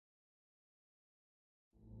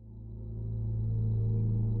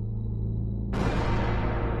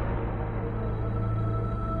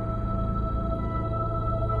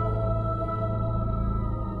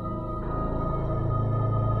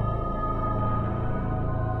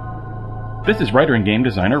This is writer and game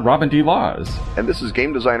designer Robin D. Laws. And this is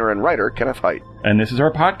game designer and writer Kenneth Hite. And this is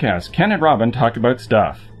our podcast, Ken and Robin Talk About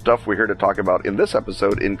Stuff. Stuff we're here to talk about in this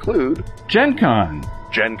episode include Gen Con.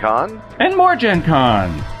 Gen Con. And more Gen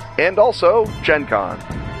Con. And also Gen Con.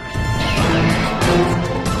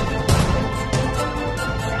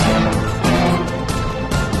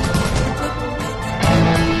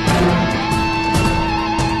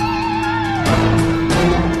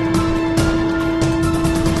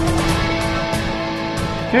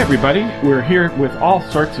 Hey everybody, we're here with all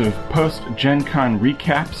sorts of post-Gen Con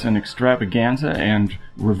recaps and extravaganza and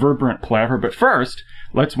reverberant palaver, but first,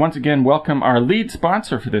 let's once again welcome our lead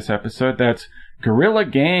sponsor for this episode, that's Guerrilla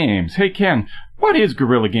Games. Hey Ken, what is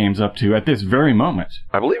Guerrilla Games up to at this very moment?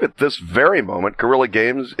 I believe at this very moment, Guerrilla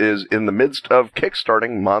Games is in the midst of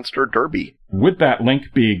kickstarting Monster Derby. Would that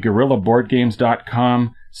link be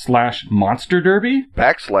guerrillaboardgames.com/Monster Derby?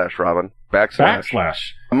 / Robin.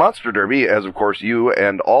 Backslash. Monster Derby, as of course you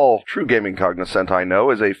and all true gaming cognoscenti know,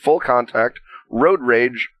 is a full contact, road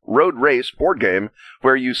rage, road race board game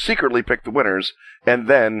where you secretly pick the winners and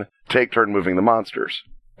then take turn moving the monsters.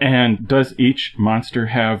 And does each monster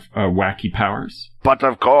have wacky powers? But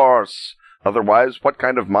of course! Otherwise, what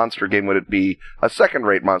kind of monster game would it be? A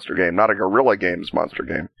second-rate monster game, not a Guerrilla Games monster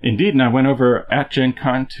game. Indeed, and I went over at Gen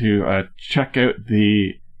Con to check out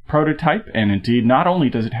the prototype, and indeed, not only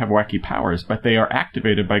does it have wacky powers, but they are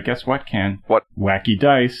activated by, guess what, Ken? What? Wacky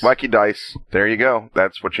dice. Wacky dice. There you go.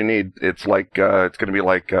 That's what you need. It's like, it's going to be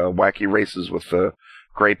like wacky races with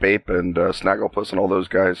Grape Ape and Snagglepuss and all those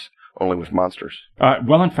guys, only with monsters.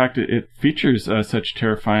 Well, in fact, it features such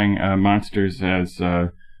terrifying monsters as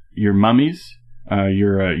your mummies,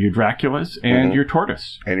 your Draculas, and your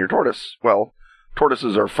tortoise. And your tortoise. Well,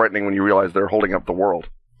 tortoises are frightening when you realize they're holding up the world.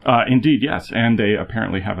 Indeed, yes, and they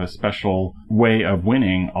apparently have a special way of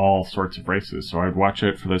winning all sorts of races, so I'd watch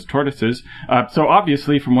out for those tortoises. So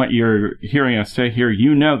obviously, from what you're hearing us say here,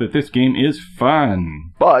 you know that this game is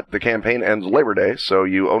fun. But the campaign ends Labor Day, so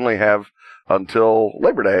you only have until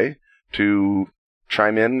Labor Day to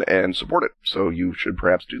chime in and support it. So you should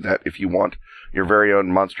perhaps do that if you want your very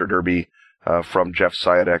own Monster Derby from Jeff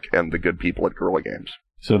Syedek and the good people at Guerrilla Games.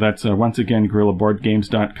 So that's, once again,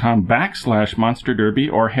 guerrillaboardgames.com/Monster Derby,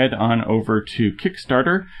 or head on over to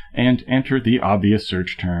Kickstarter and enter the obvious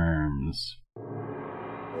search terms.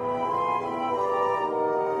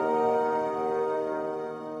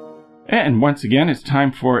 And once again, it's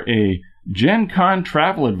time for a Gen Con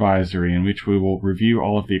travel advisory, in which we will review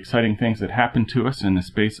all of the exciting things that happened to us in the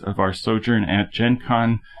space of our sojourn at Gen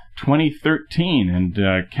Con 2013. And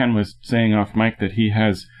Ken was saying off mic that he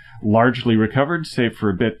has largely recovered, save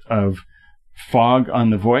for a bit of fog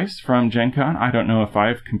on the voice from Gen Con. I don't know if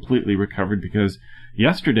I've completely recovered, because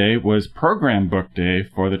yesterday was program book day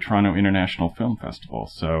for the Toronto International Film Festival.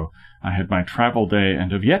 So I had my travel day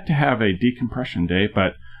and have yet to have a decompression day,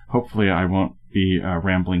 but hopefully I won't be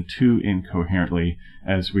rambling too incoherently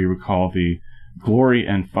as we recall the glory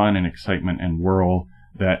and fun and excitement and whirl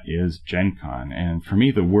that is Gen Con. And for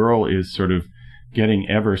me, the whirl is sort of getting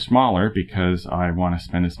ever smaller, because I want to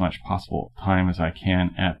spend as much possible time as I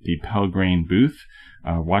can at the Pelgrane booth,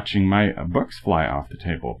 watching my books fly off the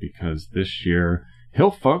table, because this year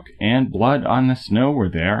Hillfolk and Blood on the Snow were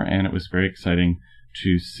there, and it was very exciting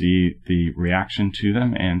to see the reaction to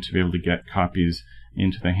them and to be able to get copies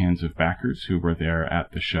into the hands of backers who were there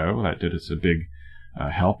at the show. That did us a big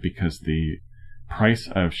help, because the price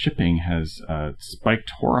of shipping has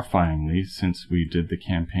spiked horrifyingly since we did the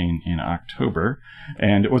campaign in October.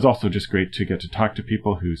 And it was also just great to get to talk to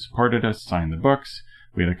people who supported us, sign the books.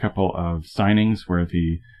 We had a couple of signings where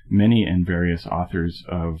the many and various authors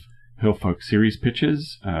of Hillfolk series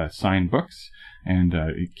pitches signed books, and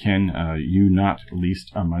Ken, you not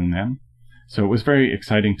least among them. So it was very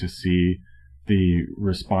exciting to see the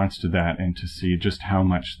response to that, and to see just how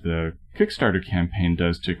much the Kickstarter campaign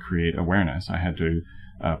does to create awareness. I had to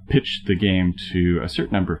pitch the game to a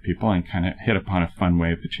certain number of people and kind of hit upon a fun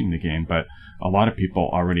way of pitching the game, but a lot of people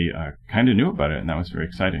already kind of knew about it, and that was very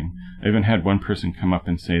exciting. I even had one person come up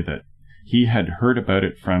and say that he had heard about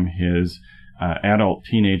it from his adult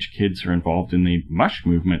teenage kids who are involved in the Mush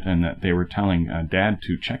movement, and that they were telling Dad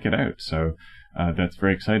to check it out. So that's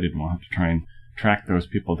very exciting. We'll have to try and track those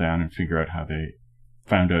people down and figure out how they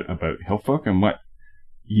found out about Hillfolk and what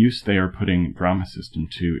use they are putting Drama System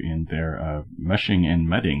to in their mushing and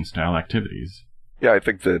mudding style activities. Yeah, I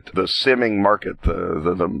think that the simming market,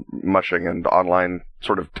 the mushing and online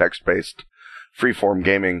sort of text-based freeform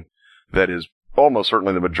gaming that is almost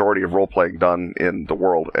certainly the majority of role-playing done in the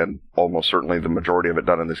world, and almost certainly the majority of it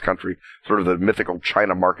done in this country, sort of the mythical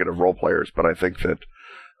China market of role-players. But I think that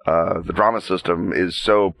the drama system is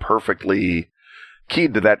so perfectly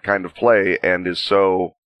keyed to that kind of play and is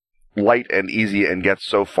so light and easy and gets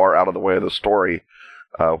so far out of the way of the story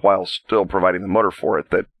while still providing the motor for it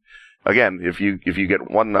that, again, if you get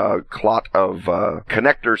one clot of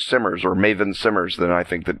connector simmers or Maven simmers, then I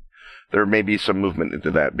think that there may be some movement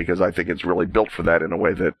into that, because I think it's really built for that in a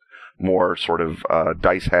way that more sort of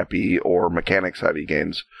dice-happy or mechanics-heavy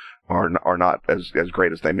games are not as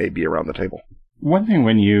great as they may be around the table. One thing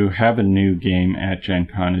when you have a new game at Gen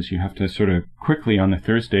Con is you have to sort of quickly on the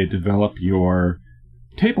Thursday develop your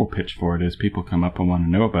table pitch for it as people come up and want to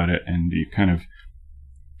know about it, and you kind of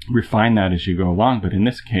refine that as you go along. But in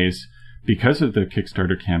this case, because of the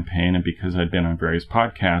Kickstarter campaign and because I'd been on various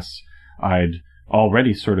podcasts, I'd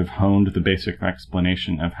already sort of honed the basic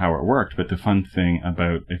explanation of how it worked. But the fun thing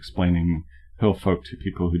about explaining Hill Folk to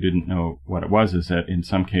people who didn't know what it was is that in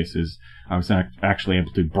some cases I was actually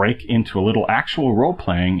able to break into a little actual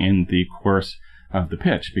role-playing in the course of the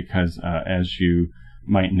pitch, because as you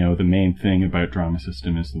might know, the main thing about Drama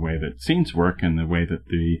System is the way that scenes work and the way that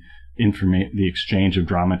the exchange of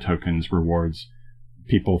drama tokens rewards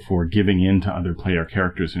people for giving in to other player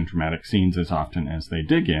characters in dramatic scenes as often as they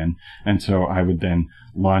dig in. And so I would then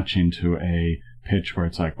launch into a pitch where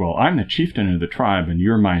it's like, well, I'm the chieftain of the tribe and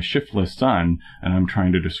you're my shiftless son, and I'm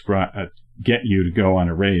trying to get you to go on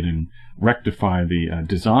a raid and rectify the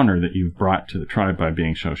dishonor that you've brought to the tribe by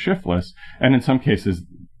being so shiftless. And in some cases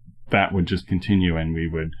that would just continue, and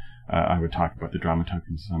I would talk about the drama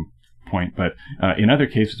tokens at some point. But in other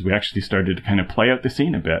cases, we actually started to kind of play out the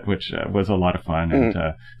scene a bit, which was a lot of fun.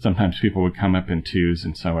 And sometimes people would come up in twos,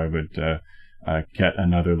 and so I would get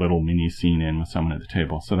another little mini scene in with someone at the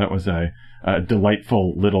table. So that was a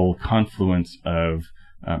delightful little confluence of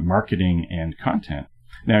marketing and content.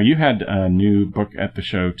 Now, you had a new book at the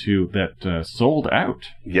show, too, that sold out.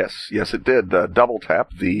 Yes, it did. Double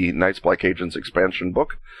Tap, the Night's Black Agents expansion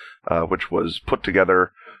book, which was put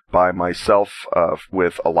together by myself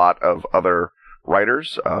with a lot of other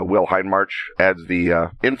writers. Will Hindmarch adds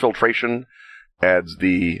the infiltration, adds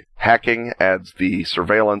the hacking, adds the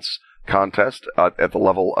surveillance contest at the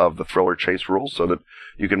level of the thriller chase rules, so that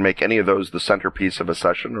you can make any of those the centerpiece of a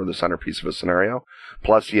session or the centerpiece of a scenario.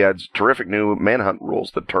 Plus, he adds terrific new manhunt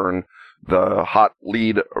rules that turn the hot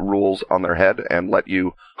lead rules on their head and let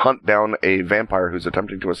you hunt down a vampire who's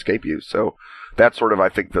attempting to escape you. So that's sort of, I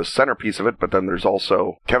think, the centerpiece of it. But then there's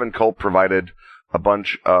also Kevin Culp provided a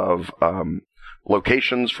bunch of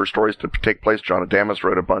locations for stories to take place. John Adamus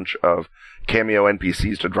wrote a bunch of cameo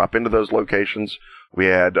NPCs to drop into those locations. We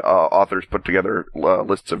had authors put together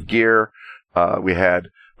lists of gear. We have,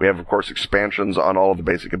 of course, expansions on all of the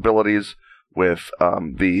basic abilities with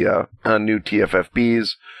the new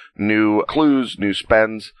TFFBs, new clues, new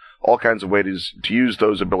spends, all kinds of ways to use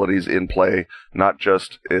those abilities in play, not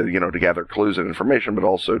just to gather clues and information, but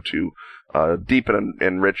also to deepen and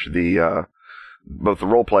enrich the both the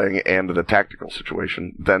role-playing and the tactical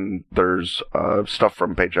situation. Then there's stuff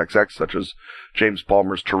from Page XX, such as James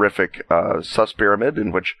Palmer's terrific Sus Pyramid,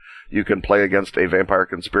 in which you can play against a vampire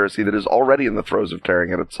conspiracy that is already in the throes of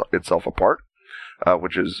tearing itself apart,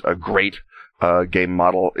 which is a great game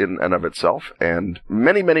model in and of itself, and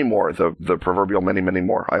many, many more, the proverbial many, many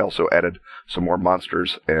more. I also added some more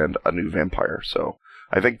monsters and a new vampire. So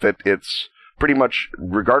I think that it's pretty much,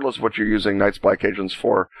 regardless of what you're using Night's Black Agents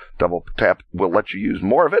for, Double Tap will let you use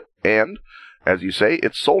more of it, and, as you say,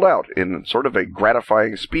 it's sold out in sort of a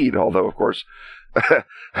gratifying speed, although, of course,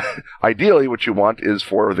 ideally what you want is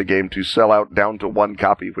for the game to sell out down to one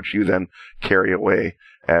copy, which you then carry away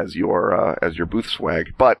as your booth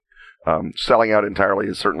swag. But selling out entirely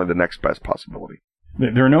is certainly the next best possibility.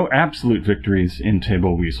 There are no absolute victories in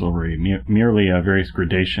Table Weaselry, merely various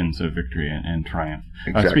gradations of victory and triumph.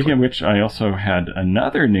 Exactly. Speaking of which, I also had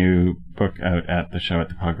another new book out at the show at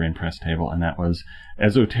the Coggrain Press table, and that was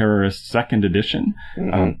Esoterrorist 2nd Edition.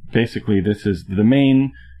 Mm-hmm. Basically, this is the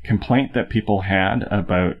main complaint that people had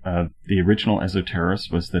about the original Esoterrorist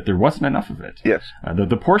was that there wasn't enough of it. Yes.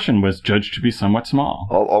 The portion was judged to be somewhat small.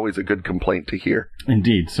 Always a good complaint to hear.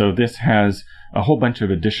 Indeed. So this has a whole bunch of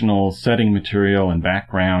additional setting material and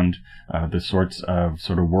background, the sorts of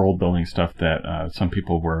world-building stuff that some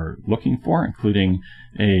people were looking for, including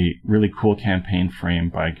a really cool campaign frame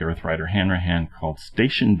by Gareth Ryder Hanrahan called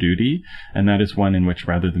Station Duty, and that is one in which,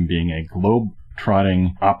 rather than being a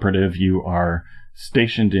globe-trotting operative, you are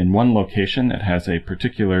stationed in one location that has a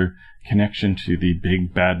particular connection to the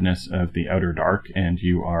big badness of the Outer Dark, and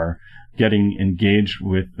you are getting engaged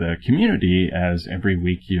with the community as every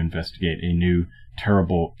week you investigate a new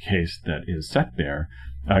terrible case that is set there.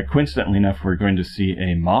 Coincidentally enough, we're going to see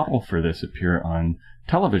a model for this appear on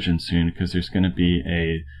television soon, because there's going to be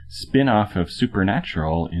a spin-off of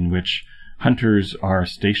Supernatural in which hunters are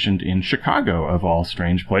stationed in Chicago, of all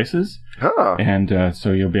strange places. Huh. And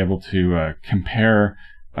so you'll be able to compare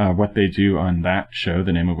what they do on that show,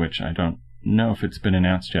 the name of which I don't know if it's been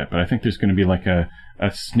announced yet, but I think there's going to be like a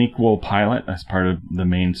sneakquel pilot as part of the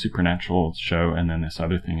main Supernatural show, and then this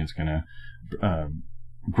other thing is going to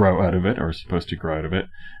grow out of it, or is supposed to grow out of it.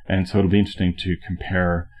 And so it'll be interesting to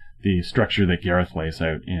compare the structure that Gareth lays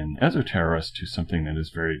out in Esoterrorist to something that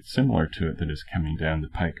is very similar to it that is coming down the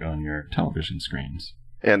pike on your television screens.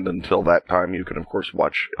 And until that time, you can, of course,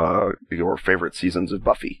 watch your favorite seasons of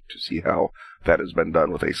Buffy to see how that has been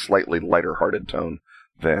done with a slightly lighter-hearted tone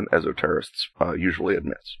than Esoterrorists usually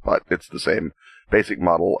admits. But it's the same basic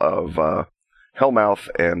model of Hellmouth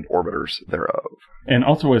and Orbiters thereof. And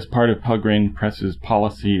also as part of Pelgrane Press's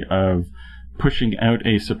policy of pushing out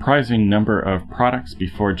a surprising number of products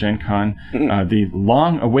before Gen Con, the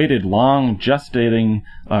long-awaited, long-gestating,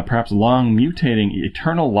 perhaps long-mutating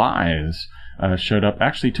Eternal Lies showed up.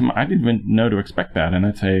 Actually, I didn't even know to expect that, and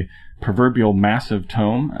that's a proverbial massive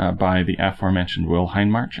tome by the aforementioned Will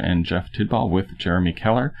Hindmarch and Jeff Tidball with Jeremy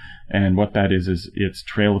Keller. And what that is it's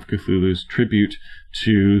Trail of Cthulhu's tribute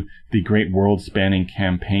to the great world-spanning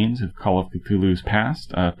campaigns of Call of Cthulhu's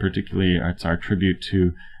past. Particularly, it's our tribute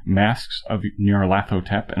to Masks of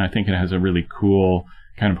Nyarlathotep, and I think it has a really cool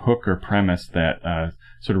kind of hook or premise that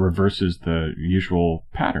sort of reverses the usual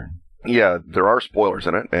pattern. Yeah, there are spoilers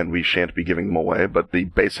in it, and we shan't be giving them away, but the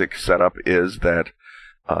basic setup is that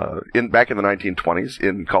back in the 1920s,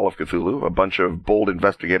 in Call of Cthulhu, a bunch of bold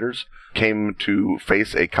investigators came to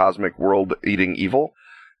face a cosmic world-eating evil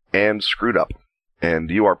and screwed up. And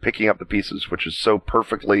you are picking up the pieces, which is so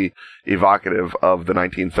perfectly evocative of the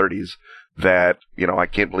 1930s that, I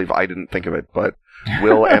can't believe I didn't think of it, but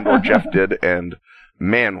Will and or Jeff did, and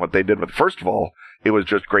man, what they did with, first of all, it was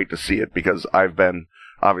just great to see it, because I've been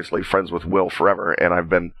obviously friends with Will forever, and I've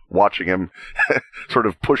been watching him sort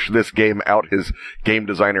of push this game out his game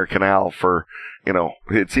designer canal for,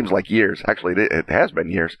 it seems like years. Actually, it has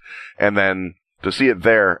been years. And then to see it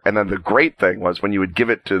there, and then the great thing was when you would give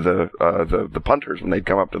it to the punters, when they'd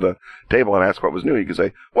come up to the table and ask what was new, you could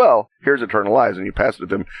say, well, here's Eternal Lies, and you pass it to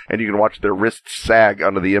them, and you can watch their wrists sag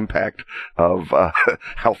under the impact of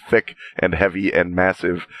how thick and heavy and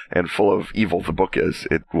massive and full of evil the book is.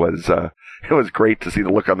 It was great to see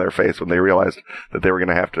the look on their face when they realized that they were going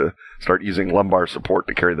to have to start using lumbar support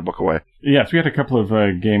to carry the book away. Yes, we had a couple of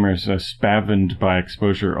gamers spavined by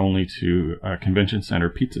exposure only to convention center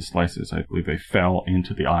pizza slices. I believe they fell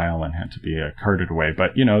into the aisle and had to be carted away.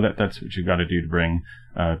 But, that's what you got to do to bring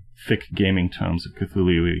thick gaming tomes of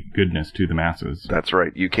Cthulhu goodness to the masses. That's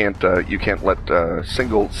right. You can't let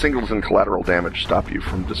singles and collateral damage stop you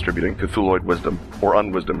from distributing Cthulhuid wisdom, or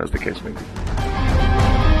unwisdom as the case may be.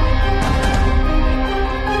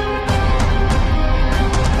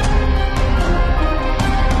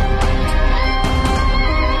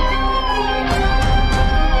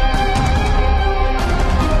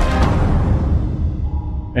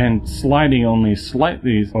 And sliding only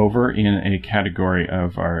slightly over in a category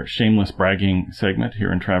of our shameless bragging segment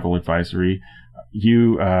here in Travel Advisory,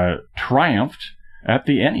 you triumphed at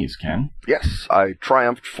the Ennies, Ken. Yes, I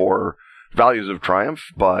triumphed for values of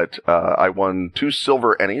triumph, but I won 2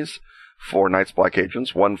 silver Ennies for Night's Black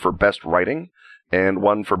Agents, one for best writing and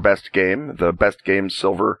one for best game. The best game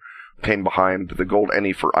silver came behind the gold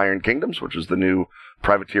Ennie for Iron Kingdoms, which is the new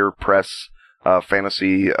Privateer Press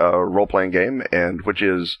fantasy role-playing game, and which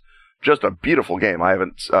is just a beautiful game. I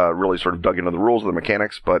haven't really sort of dug into the rules of the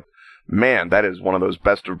mechanics, but man, that is one of those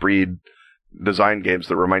best-of-breed design games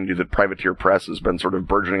that remind you that Privateer Press has been sort of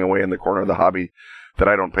burgeoning away in the corner of the hobby that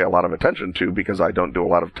I don't pay a lot of attention to because I don't do a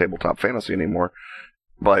lot of tabletop fantasy anymore.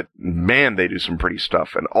 But man, they do some pretty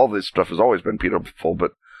stuff, and all this stuff has always been beautiful,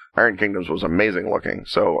 but Iron Kingdoms was amazing looking.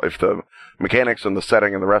 So if the mechanics and the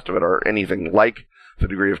setting and the rest of it are anything like the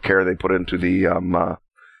degree of care they put into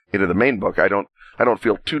the main book, I don't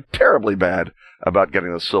feel too terribly bad about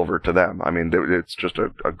getting the silver to them. I mean, it's just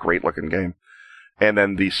a great looking game. And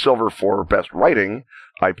then the silver for best writing,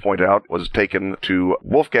 I point out, was taken to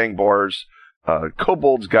Wolfgang Bohr's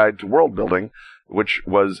Kobold's Guide to World Building, which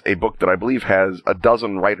was a book that I believe has 12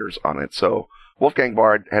 writers on it. So Wolfgang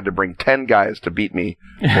Bohr had to bring 10 guys to beat me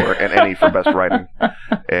for an Ennie for best writing.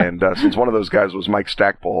 And since one of those guys was Mike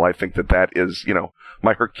Stackpole, I think that is,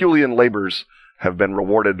 my Herculean labors have been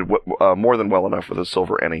rewarded more than well enough with a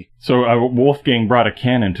silver Ennie. So Wolfgang brought a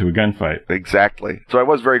cannon to a gunfight. Exactly. So I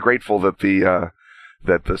was very grateful that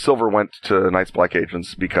that the silver went to Night's Black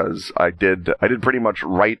Agents because I did pretty much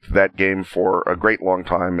write that game for a great long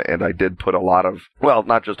time, and I did put a lot of, well,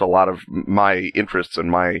 not just a lot of my interests and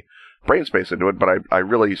my brain space into it, but I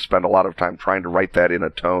really spent a lot of time trying to write that in a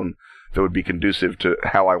tone that would be conducive to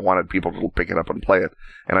how I wanted people to pick it up and play it.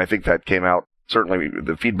 And I think that came out, certainly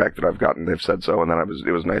the feedback that I've gotten, they've said so, and then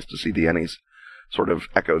it was nice to see the Ennies sort of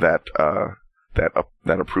echo that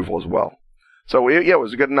approval as well. So, yeah, it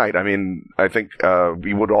was a good night. I mean, I think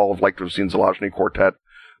we would all have liked to have seen Zelazny Quartet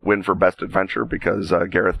win for Best Adventure because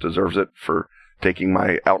Gareth deserves it for taking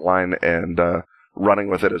my outline and running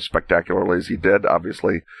with it as spectacularly as he did.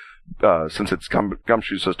 Obviously, since it's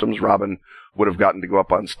Gumshoe Systems, Robin would have gotten to go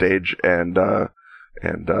up on stage and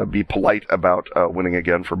be polite about winning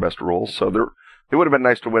again for Best Rules. So it would have been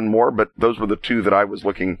nice to win more, but those were the two that I was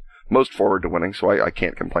looking most forward to winning, so I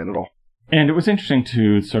can't complain at all. And it was interesting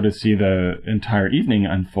to sort of see the entire evening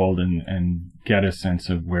unfold and get a sense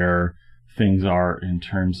of where things are in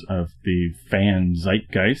terms of the fan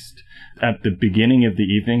zeitgeist. At the beginning of the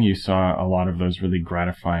evening, you saw a lot of those really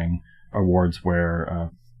gratifying awards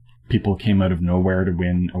where people came out of nowhere to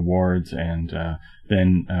win awards, and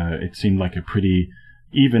then it seemed like a pretty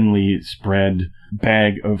evenly spread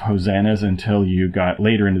bag of hosannas until you got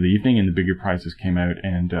later into the evening and the bigger prizes came out,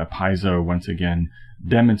 and Paizo once again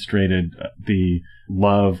demonstrated the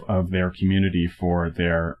love of their community for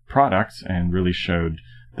their products and really showed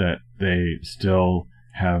that they still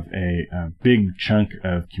have a big chunk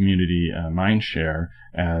of community mindshare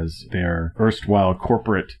as their erstwhile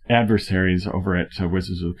corporate adversaries over at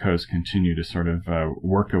Wizards of the Coast continue to sort of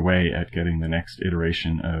work away at getting the next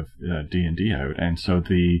iteration of D&D out. And so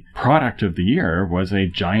the product of the year was a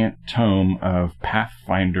giant tome of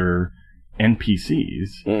Pathfinder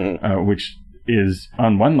NPCs, which is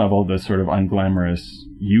on one level the sort of unglamorous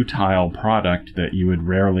utile product that you would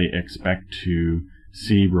rarely expect to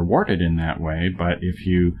see rewarded in that way, but if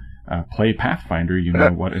you play Pathfinder, you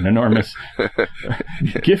know what an enormous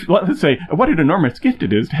gift. Let's say what an enormous gift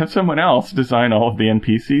it is to have someone else design all of the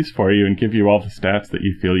NPCs for you and give you all the stats that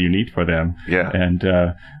you feel you need for them. Yeah, and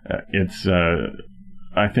it's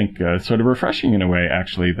I think sort of refreshing in a way,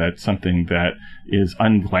 actually, that something that is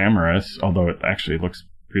unglamorous, although it actually looks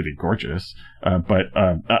really gorgeous, but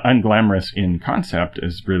unglamorous in concept,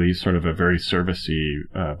 is really sort of a very servicey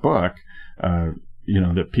book.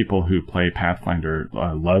 That people who play Pathfinder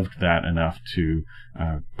loved that enough to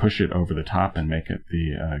push it over the top and make it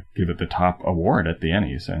give it the top award at the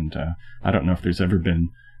Ennies. And I don't know if there's ever been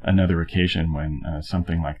another occasion when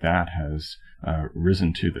something like that has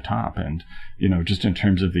risen to the top. And just in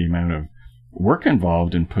terms of the amount of work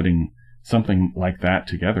involved in putting something like that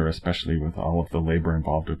together, especially with all of the labor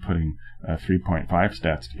involved with putting 3.5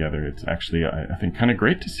 stats together, it's actually I think kind of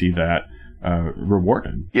great to see that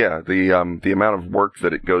rewarded. Yeah, the amount of work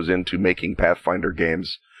that it goes into making Pathfinder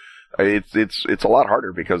games, it's a lot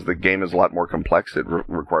harder because the game is a lot more complex. It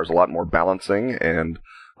requires a lot more balancing and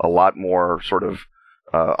a lot more sort of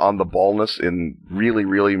on the ballness in really,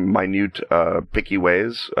 really minute, picky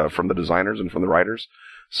ways from the designers and from the writers.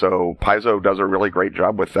 So Paizo does a really great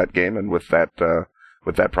job with that game and with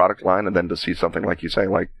that product line. And then to see something like you say,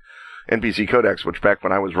 like NPC Codex, which back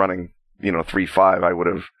when I was running 3.5, I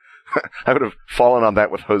would have fallen on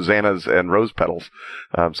that with hosannas and rose petals.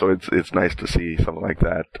 So it's nice to see something like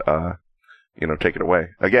that, take it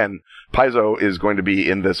away. Again, Paizo is going to be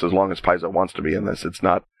in this as long as Paizo wants to be in this. It's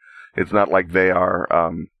not like they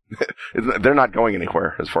are, they're not going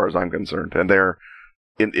anywhere as far as I'm concerned. And they're,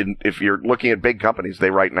 if you're looking at big companies,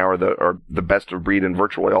 they right now are the best of breed in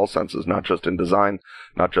virtually all senses, not just in design,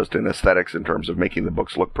 not just in aesthetics in terms of making the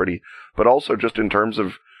books look pretty, but also just in terms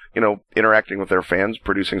of interacting with their fans,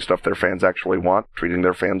 producing stuff their fans actually want, treating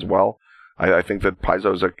their fans well. I think that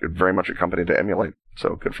Paizo is very much a company to emulate,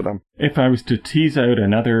 so good for them. If I was to tease out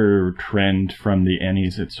another trend from the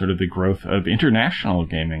Ennies, it's sort of the growth of international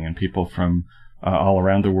gaming and people from all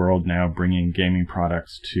around the world now bringing gaming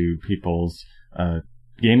products to people's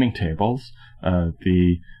gaming tables.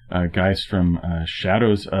 The guys from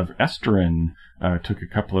Shadows of Esteren took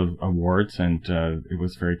a couple of awards, and it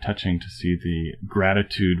was very touching to see the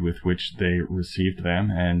gratitude with which they received them.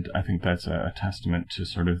 And I think that's a testament to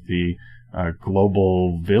sort of the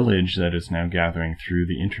global village that is now gathering through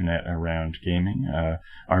the internet around gaming.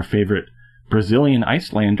 Our favorite Brazilian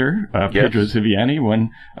Icelander, Pedro Ziviani,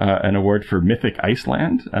 won an award for Mythic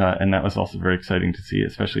Iceland, and that was also very exciting to see,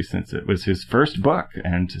 especially since it was his first book,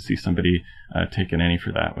 and to see somebody take an Ennie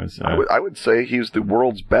for that was... I would say he's the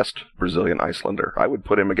world's best Brazilian Icelander. I would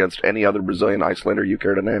put him against any other Brazilian Icelander you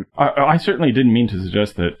care to name. I certainly didn't mean to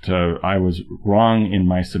suggest that I was wrong in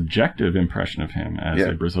my subjective impression of him as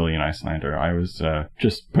a Brazilian Icelander. I was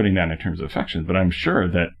just putting that in terms of affection, but I'm sure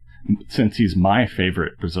that since he's my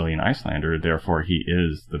favorite Brazilian Icelander, therefore he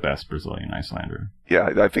is the best Brazilian Icelander. Yeah,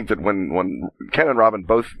 I think that when Ken and Robin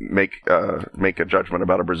both make a judgment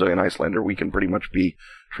about a Brazilian Icelander, we can pretty much be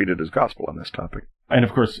treated as gospel on this topic. And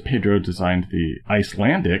of course, Pedro designed the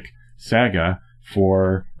Icelandic saga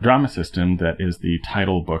for Drama System that is the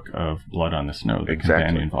title book of Blood on the Snow, the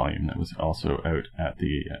companion volume that was also out at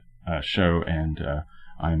the show. And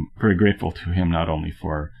I'm very grateful to him not only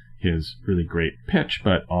for his really great pitch,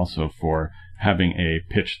 but also for having a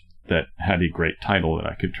pitch that had a great title that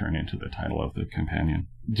I could turn into the title of the companion.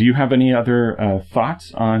 Do you have any other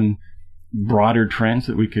thoughts on broader trends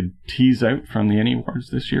that we could tease out from the Ennie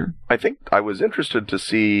Awards this year? I think I was interested to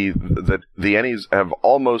see that the Ennies have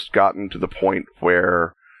almost gotten to the point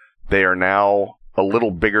where they are now a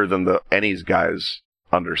little bigger than the Ennies guys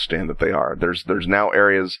understand that they are. There's now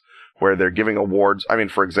areas where they're giving awards. I mean,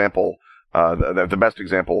 for example, the best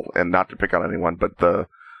example, and not to pick on anyone, but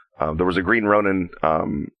there was a Green Ronin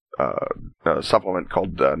supplement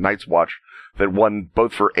called Night's Watch that won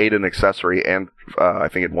both for aid and accessory, and I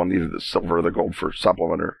think it won either the silver or the gold for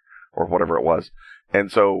supplement or whatever it was. And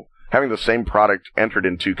so having the same product entered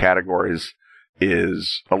in two categories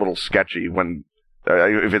is a little sketchy when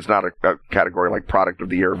if it's not a category like product of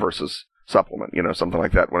the year versus supplement, something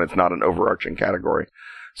like that, when it's not an overarching category.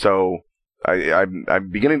 So I'm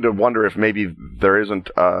beginning to wonder if maybe there isn't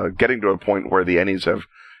getting to a point where the Ennies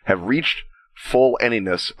have reached full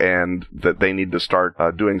Enniness, and that they need to start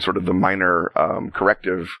doing sort of the minor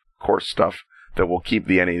corrective course stuff that will keep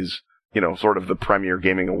the Ennies, sort of the premier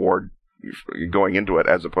gaming award going into it,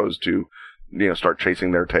 as opposed to, start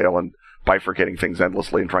chasing their tail and bifurcating things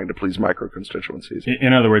endlessly and trying to please micro constituencies.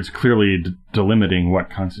 In other words, clearly delimiting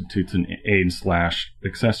what constitutes an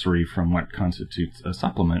aid/accessory from what constitutes a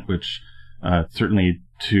supplement, which certainly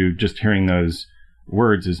to just hearing those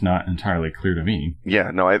words is not entirely clear to me.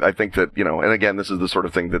 Yeah, no, I think that, and again, this is the sort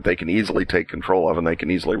of thing that they can easily take control of and they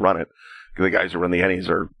can easily run it. The guys who run the Ennies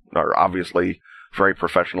are obviously very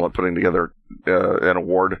professional at putting together an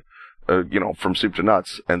award, from soup to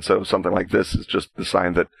nuts. And so something like this is just the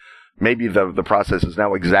sign that maybe the process is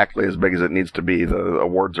now exactly as big as it needs to be. The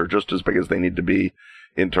awards are just as big as they need to be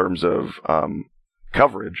in terms of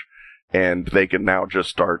coverage, and they can now just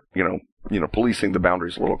start, policing the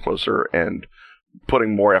boundaries a little closer and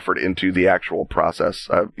putting more effort into the actual process.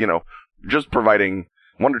 Just providing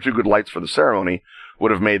one or two good lights for the ceremony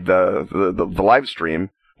would have made the live stream,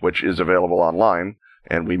 which is available online,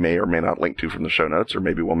 and we may or may not link to from the show notes, or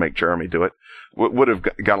maybe we'll make Jeremy do it, would have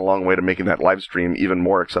gone a long way to making that live stream even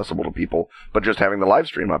more accessible to people. But just having the live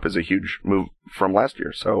stream up is a huge move from last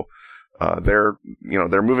year. So they're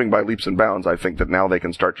moving by leaps and bounds. I think that now they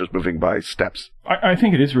can start just moving by steps. I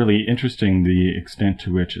think it is really interesting the extent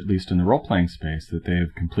to which, at least in the role-playing space, that they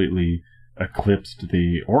have completely eclipsed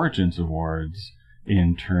the Origins Awards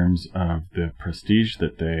in terms of the prestige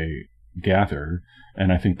that they gather.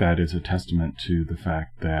 And I think that is a testament to the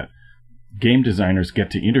fact that game designers get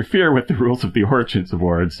to interfere with the rules of the Origins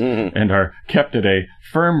Awards and are kept at a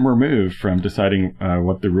firm remove from deciding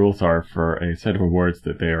what the rules are for a set of awards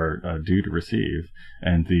that they are due to receive.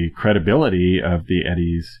 And the credibility of the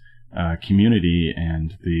Eddies community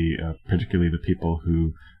and particularly the people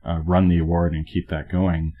who run the award and keep that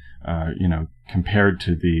going, compared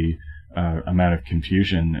to the amount of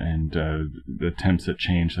confusion and the attempts at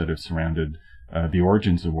change that have surrounded the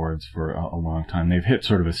Origins Awards for a long time. They've hit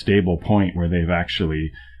sort of a stable point where they've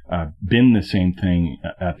actually been the same thing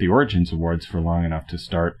at the Origins Awards for long enough to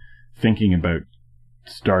start thinking about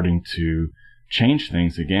starting to change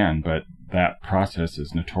things again. But that process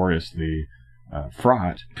is notoriously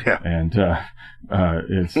fraught, and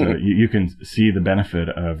you can see the benefit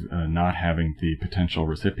of not having the potential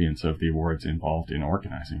recipients of the awards involved in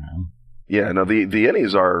organizing them. Yeah, no, the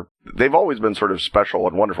Ennies they've always been sort of special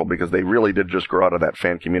and wonderful because they really did just grow out of that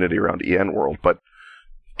fan community around EN World. But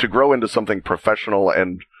to grow into something professional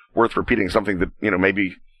and worth repeating, something that,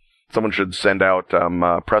 maybe someone should send out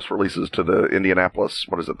press releases to the Indianapolis,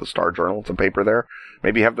 the Star Journal, it's a paper there.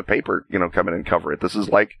 Maybe have the paper, come in and cover it. This is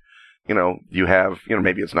like, you have,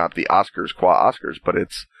 maybe it's not the Oscars qua Oscars, but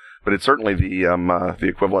it's certainly the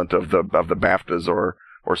equivalent of the BAFTAs or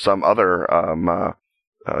some other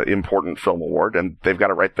important film award, and they've got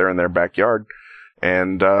it right there in their backyard.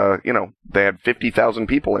 And, they had 50,000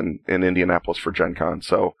 people in Indianapolis for Gen Con.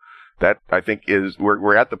 So that, I think,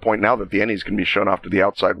 we're at the point now that the Ennies can be shown off to the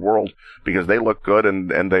outside world because they look good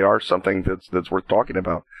and they are something that's worth talking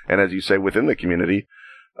about. And as you say, within the community,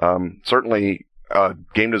 certainly,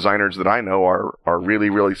 game designers that I know are really,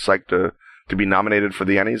 really psyched to be nominated for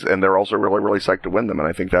the Ennies, and they're also really, really psyched to win them. And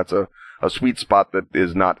I think that's a sweet spot that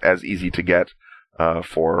is not as easy to get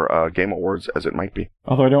for Game Awards as it might be.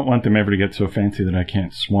 Although I don't want them ever to get so fancy that I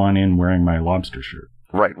can't swan in wearing my lobster shirt.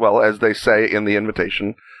 Right. Well, as they say in the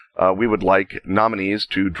invitation, we would like nominees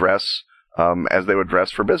to dress as they would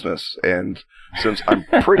dress for business. And since I'm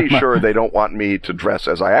pretty sure they don't want me to dress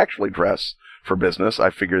as I actually dress for business,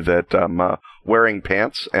 I figure that wearing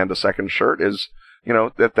pants and a second shirt is,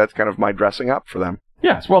 that's kind of my dressing up for them.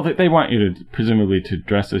 Yes. Well, they want you to presumably to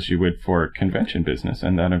dress as you would for convention business,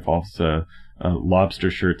 and that involves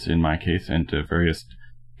lobster shirts in my case, and various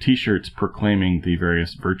T-shirts proclaiming the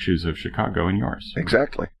various virtues of Chicago in yours.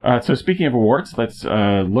 Exactly. So speaking of awards, let's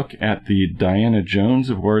look at the Diana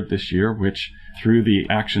Jones Award this year, which, through the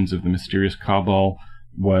actions of the mysterious cabal,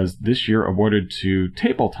 was this year awarded to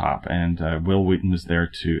Tabletop, and Wil Wheaton was there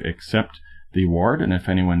to accept the award. And if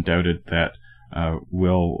anyone doubted that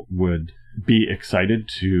Wil would be excited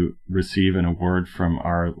to receive an award from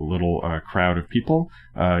our little crowd of people,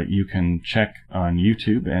 you can check on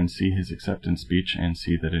YouTube and see his acceptance speech and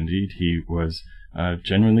see that indeed he was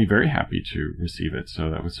genuinely very happy to receive it. So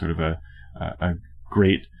that was sort of a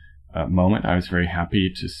great moment. I was very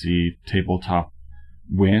happy to see Tabletop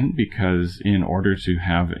win, because in order to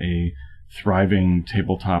have a thriving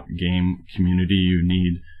tabletop game community, you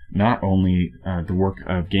need not only the work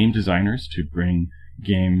of game designers to bring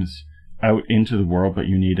games out into the world, but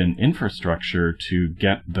you need an infrastructure to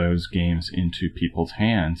get those games into people's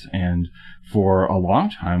hands. And for a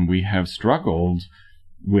long time, we have struggled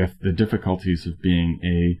with the difficulties of being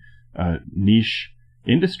a niche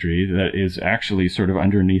industry that is actually sort of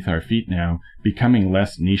underneath our feet now, becoming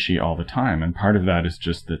less nichey all the time. And part of that is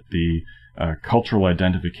just that the cultural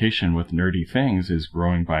identification with nerdy things is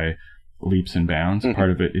growing by leaps and bounds. Mm-hmm.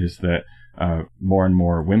 Part of it is that more and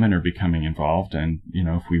more women are becoming involved, and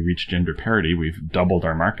if we reach gender parity, we've doubled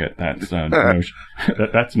our market. That's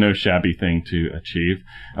that's no shabby thing to achieve.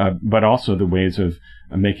 But also the ways of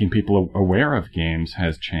making people aware of games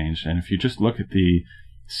has changed. And if you just look at the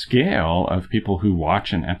scale of people who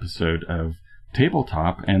watch an episode of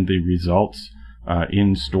Tabletop and the results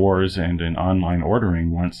in stores and in online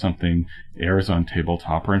ordering once something airs on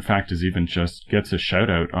Tabletop, or in fact is even just gets a shout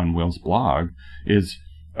out on Wil's blog, is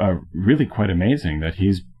really quite amazing. That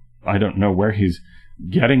I don't know where he's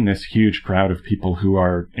getting this huge crowd of people who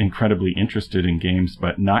are incredibly interested in games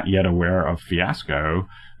but not yet aware of Fiasco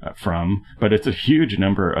from, but it's a huge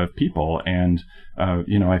number of people. And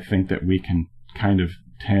I think that we can kind of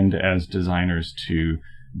tend as designers to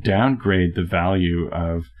downgrade the value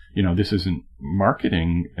of, this isn't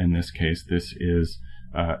marketing in this case, this is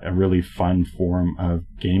a really fun form of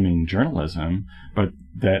gaming journalism, but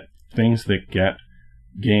that things that get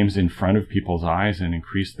games in front of people's eyes and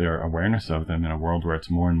increase their awareness of them in a world where it's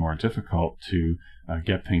more and more difficult to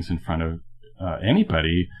get things in front of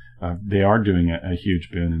anybody, they are doing a huge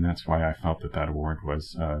boon. And that's why I felt that award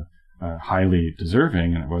was highly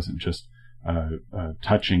deserving, and it wasn't just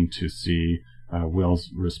touching to see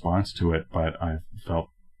Wil's response to it, but I felt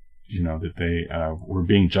that they were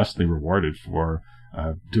being justly rewarded for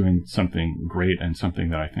doing something great, and something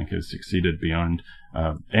that I think has succeeded beyond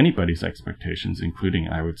anybody's expectations, including,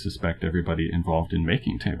 I would suspect, everybody involved in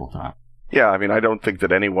making Tabletop. Yeah, I mean, I don't think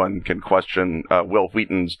that anyone can question Wil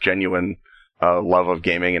Wheaton's genuine love of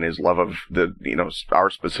gaming and his love of our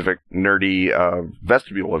specific nerdy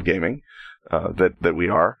vestibule of gaming that we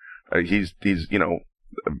are. He's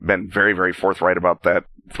been very, very forthright about that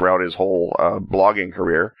throughout his whole blogging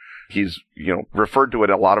career. He's referred to it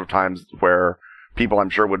a lot of times where people, I'm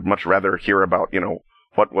sure, would much rather hear about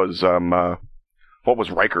what was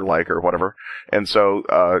Riker like or whatever. And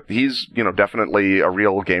so he's definitely a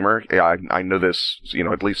real gamer. I know this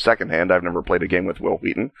at least secondhand. I've never played a game with Wil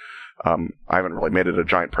Wheaton. I haven't really made it a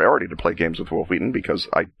giant priority to play games with Wil Wheaton because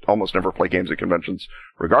I almost never play games at conventions,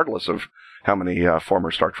 regardless of how many former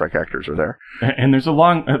Star Trek actors are there. And there's a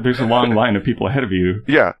long line of people ahead of you.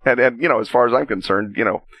 Yeah, and as far as I'm concerned,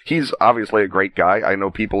 he's obviously a great guy. I know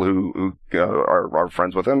people who are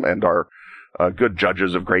friends with him and are good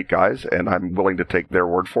judges of great guys, and I'm willing to take their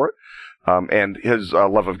word for it. And his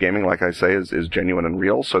love of gaming, like I say, is genuine and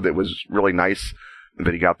real. So it was really nice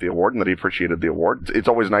that he got the award and that he appreciated the award. It's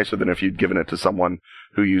always nicer than if you'd given it to someone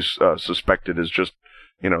who you suspected is just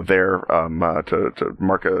there to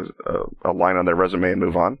mark a line on their resume and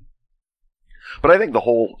move on. But I think the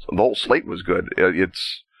whole slate was good.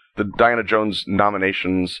 It's the Diana Jones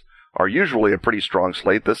nominations are usually a pretty strong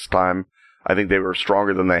slate. This time, I think they were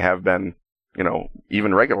stronger than they have been,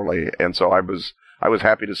 even regularly. And so I was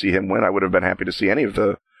happy to see him win. I would have been happy to see any of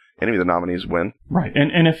the nominees win. Right.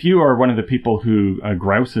 And if you are one of the people who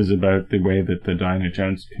grouses about the way that the Diana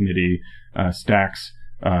Jones Committee stacks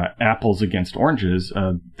apples against oranges,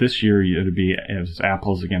 this year it would be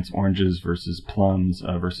apples against oranges versus plums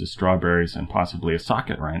versus strawberries and possibly a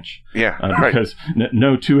socket wrench. Yeah, because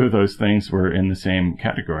no two of those things were in the same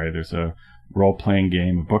category. There's a role-playing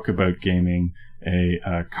game, a book about gaming,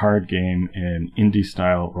 a card game, an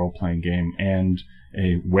indie-style role-playing game, and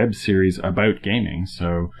a web series about gaming.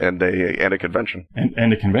 And a convention.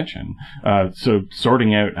 And a convention. So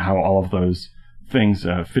sorting out how all of those things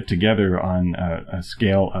fit together on a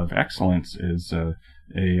scale of excellence is a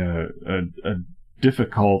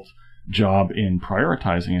difficult job in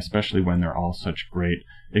prioritizing, especially when they're all such great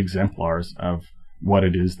exemplars of what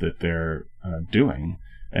it is that they're doing.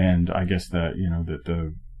 And I guess that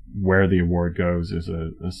the where the award goes is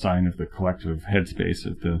a sign of the collective headspace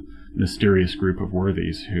of the mysterious group of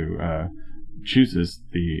worthies who chooses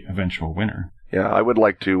the eventual winner. Yeah, I would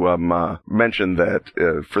like to mention that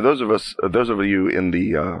for those of you in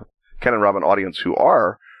the Ken and Robin audience who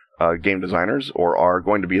are game designers or are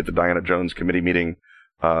going to be at the Diana Jones Committee meeting,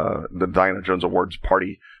 the Diana Jones Awards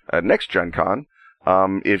party next Gen Con,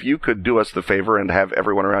 if you could do us the favor and have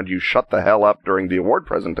everyone around you shut the hell up during the award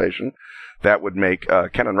presentation, that would make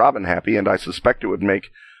Ken and Robin happy, and I suspect it would make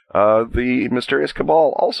the Mysterious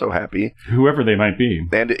Cabal also happy. Whoever they might be.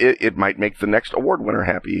 And it might make the next award winner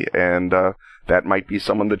happy, and that might be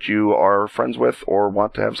someone that you are friends with or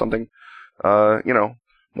want to have something, want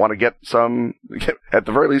to at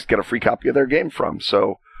the very least, get a free copy of their game from.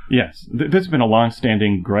 So yes, there's been a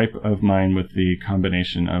long-standing gripe of mine with the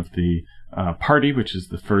combination of the party, which is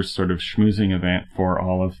the first sort of schmoozing event for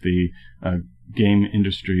all of the game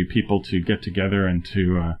industry people to get together and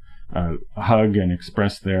to hug and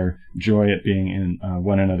express their joy at being in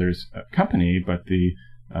one another's company, but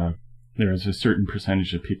there is a certain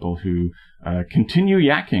percentage of people who continue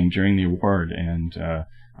yakking during the award, and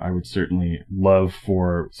I would certainly love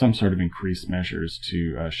for some sort of increased measures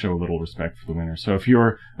to show a little respect for the winner. So if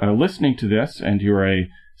you're listening to this and you're a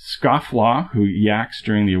scofflaw who yaks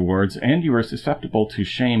during the awards and you are susceptible to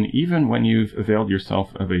shame even when you've availed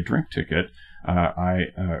yourself of a drink ticket, I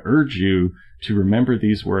urge you to remember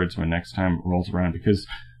these words when next time rolls around, because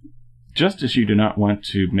just as you do not want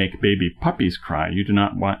to make baby puppies cry, you do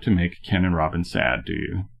not want to make Ken and Robin sad, do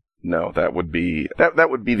you? No, that would be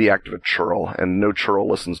the act of a churl, and no churl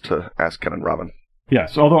listens to Ask Ken and Robin.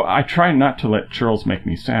 Yes, although I try not to let churls make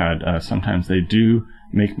me sad. Sometimes they do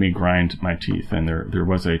make me grind my teeth, and there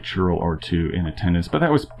was a churl or two in attendance, but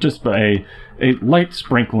that was just a light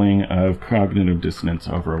sprinkling of cognitive dissonance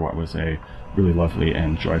over what was a really lovely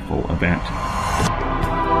and joyful event.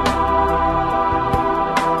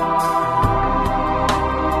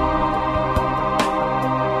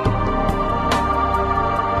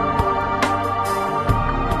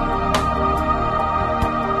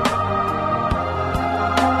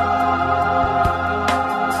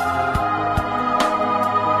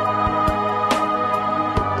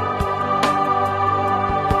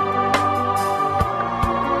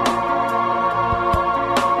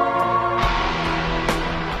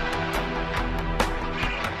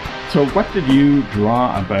 So what did you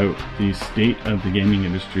draw about the state of the gaming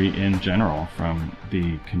industry in general from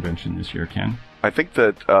the convention this year, Ken? I think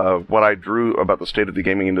that what I drew about the state of the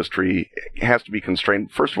gaming industry has to be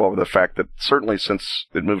constrained, first of all, with the fact that certainly since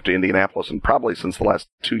it moved to Indianapolis and probably since the last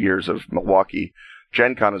 2 years of Milwaukee,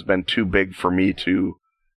 Gen Con has been too big for me to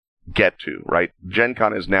get to, right? Gen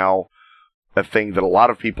Con is now a thing that a lot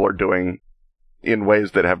of people are doing in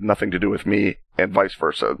ways that have nothing to do with me, and vice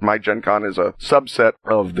versa. My Gen Con is a subset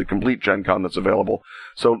of the complete Gen Con that's available.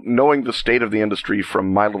 So knowing the state of the industry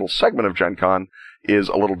from my little segment of Gen Con is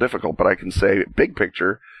a little difficult, but I can say, big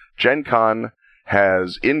picture, Gen Con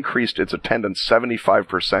has increased its attendance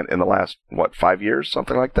 75% in the last, 5 years?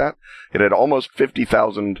 Something like that. It had almost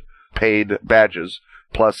 50,000 paid badges,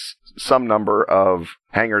 plus some number of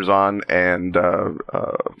hangers-on and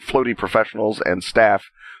floaty professionals and staff.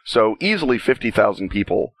 So easily 50,000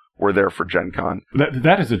 people were there for Gen Con.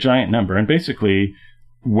 That is a giant number, and basically,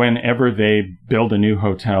 whenever they build a new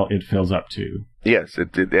hotel, it fills up too. Yes,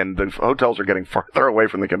 and the hotels are getting farther away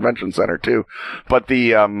from the convention center too. But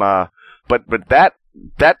the but that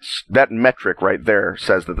metric right there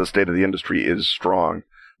says that the state of the industry is strong.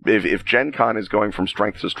 if Gen Con is going from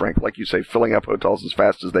strength to strength, like you say, filling up hotels as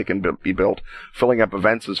fast as they can be built, filling up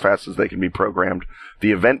events as fast as they can be programmed,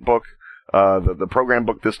 the event book, the program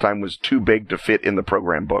book this time was too big to fit in the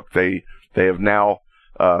program book. They have now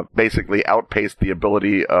basically outpaced the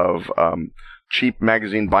ability of cheap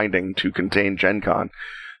magazine binding to contain Gen Con.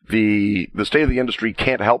 The state of the industry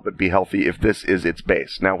can't help but be healthy if this is its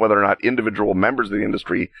base. Now, whether or not individual members of the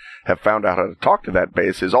industry have found out how to talk to that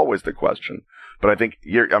base is always the question. But I think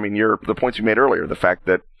the points you made earlier, the fact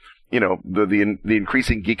that, the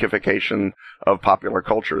increasing geekification of popular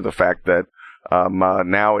culture, the fact that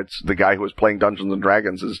now it's the guy who was playing Dungeons and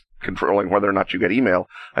Dragons is controlling whether or not you get email.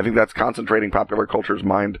 I think that's concentrating popular culture's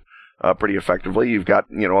mind pretty effectively. You've got,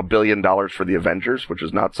 $1 billion for the Avengers, which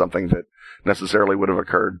is not something that necessarily would have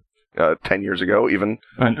occurred 10 years ago, even.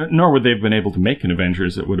 Nor would they have been able to make an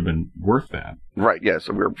Avengers that would have been worth that. Right, yeah,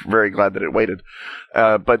 so we're very glad that it waited.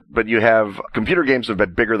 But you have computer games have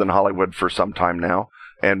been bigger than Hollywood for some time now,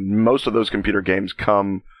 and most of those computer games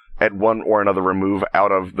come at one or another remove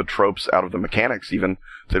out of the tropes, out of the mechanics even,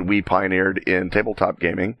 that we pioneered in tabletop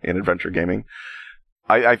gaming, in adventure gaming.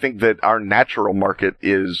 I think that our natural market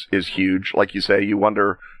is huge. Like you say, you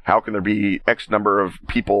wonder, how can there be X number of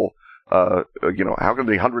people, how can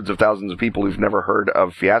there be hundreds of thousands of people who've never heard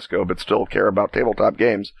of Fiasco but still care about tabletop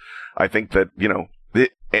games? I think that,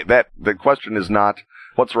 the question is not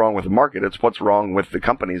what's wrong with the market, it's what's wrong with the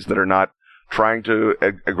companies that are not trying to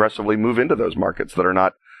aggressively move into those markets, that are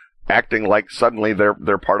not acting like suddenly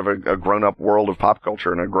they're part of a grown-up world of pop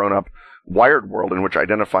culture and a grown-up wired world in which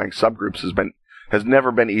identifying subgroups has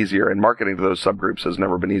never been easier, and marketing to those subgroups has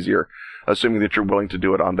never been easier, assuming that you're willing to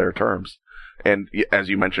do it on their terms. And as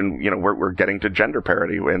you mentioned, we're getting to gender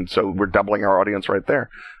parity, and so we're doubling our audience right there.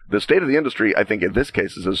 The state of the industry, I think, in this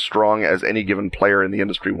case, is as strong as any given player in the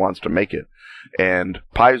industry wants to make it. And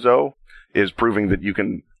Paizo is proving that you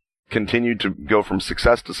can continue to go from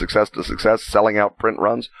success to success to success, selling out print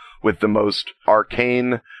runs with the most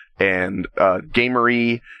arcane and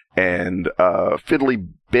gamery and fiddly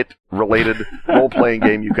bit related role-playing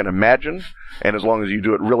game you can imagine, and as long as you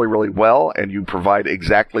do it really, really well and you provide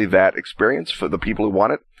exactly that experience for the people who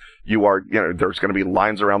want it, there's going to be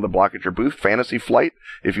lines around the block at your booth. Fantasy Flight,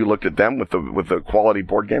 if you looked at them with the quality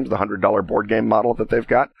board games, the $100 board game model that they've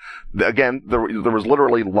got, again, there was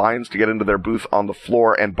literally lines to get into their booth on the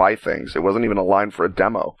floor and buy things. It wasn't even a line for a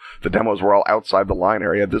demo. The demos were all outside the line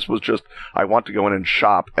area. This was just, I want to go in and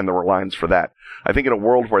shop, and there were lines for that. I think in a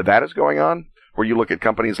world where that is going on, where you look at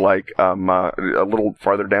companies like a little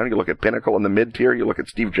farther down, you look at Pinnacle in the mid-tier, you look at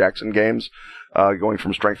Steve Jackson Games going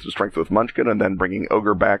from strength to strength with Munchkin, and then bringing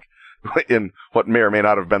Ogre back in what may or may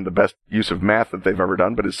not have been the best use of math that they've ever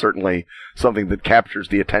done, but is certainly something that captures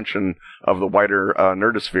the attention of the wider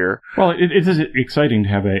nerdosphere. Well, it is exciting to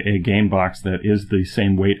have a game box that is the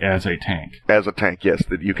same weight as a tank. As a tank, yes,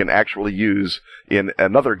 that you can actually use in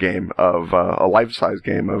another game of a life-size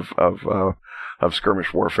game of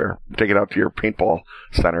skirmish warfare. Take it out to your paintball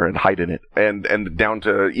center and hide in it. And down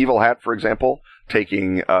to Evil Hat, for example,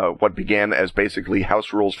 taking what began as basically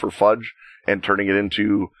house rules for Fudge and turning it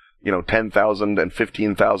into 10,000 and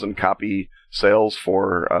 15,000 copy sales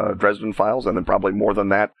for Dresden Files, and then probably more than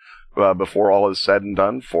that before all is said and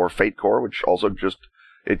done for Fate Core, which also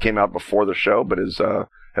it came out before the show, but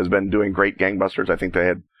has been doing great gangbusters. I think they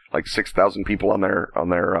had like 6,000 people on their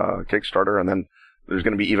Kickstarter, and then there's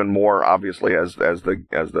going to be even more, obviously, as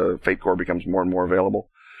the Fate Core becomes more and more available.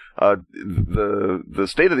 The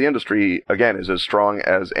state of the industry, again, is as strong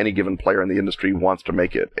as any given player in the industry wants to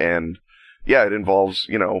make it. And yeah, it involves,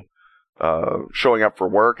 showing up for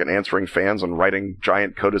work and answering fans and writing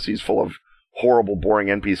giant codices full of horrible, boring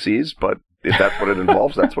NPCs, but if that's what it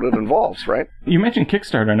involves, that's what it involves, right? You mentioned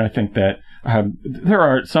Kickstarter, and I think that there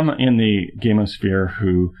are some in the gamosphere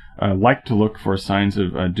who like to look for signs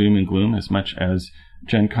of doom and gloom, as much as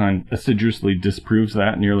Gen Con assiduously disproves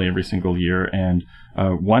that nearly every single year. And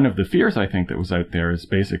one of the fears, I think, that was out there is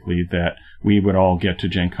basically that we would all get to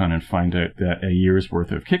Gen Con and find out that a year's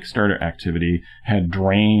worth of Kickstarter activity had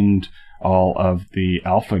drained all of the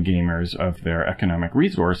alpha gamers of their economic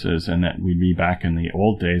resources, and that we'd be back in the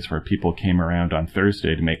old days where people came around on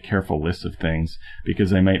Thursday to make careful lists of things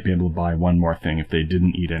because they might be able to buy one more thing if they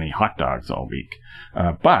didn't eat any hot dogs all week.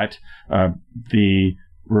 But the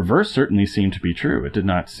reverse certainly seemed to be true. It did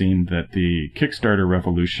not seem that the Kickstarter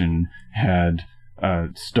revolution had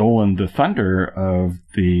stolen the thunder of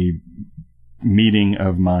the meeting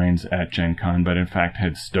of minds at Gen Con, but in fact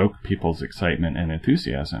had stoked people's excitement and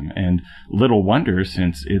enthusiasm. And little wonder,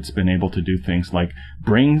 since it's been able to do things like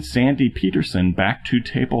bring Sandy Peterson back to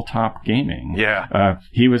tabletop gaming. Yeah.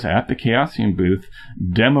 He was at the Chaosium booth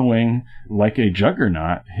demoing like a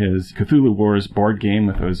juggernaut his Cthulhu Wars board game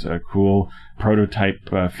with those cool prototype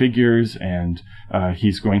figures, and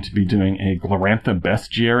he's going to be doing a Glorantha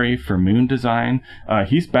bestiary for Moon Design.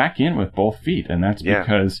 He's back in with both feet, and that's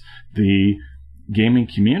because the gaming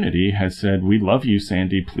community has said, we love you,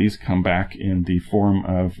 Sandy, please come back in the form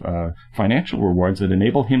of financial rewards that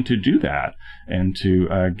enable him to do that and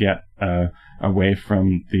to get away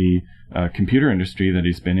from the computer industry that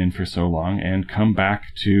he's been in for so long and come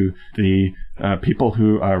back to the people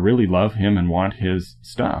who really love him and want his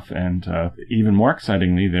stuff. And even more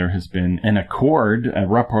excitingly, there has been an accord, a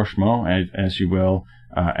rapprochement, as you will,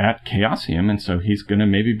 at Chaosium, and so he's going to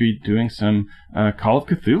maybe be doing some Call of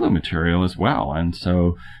Cthulhu material as well. And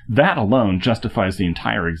so that alone justifies the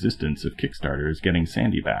entire existence of Kickstarter, is getting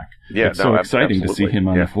Sandy back. Yeah, it's so exciting to see him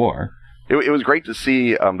on the floor. It was great to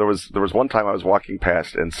see. There was one time I was walking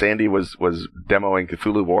past, and Sandy was demoing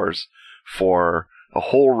Cthulhu Wars for a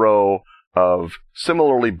whole row of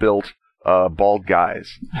similarly built bald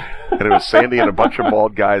guys. And it was Sandy and a bunch of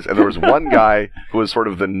bald guys, and there was one guy who was sort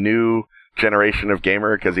of the new generation of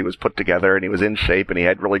gamer because he was put together and he was in shape and he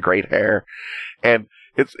had really great hair. And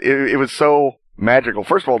it was so magical.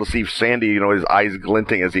 First of all, to see Sandy, his eyes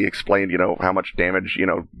glinting as he explained, how much damage,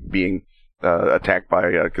 being attacked by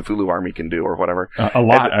a Cthulhu army can do or whatever. A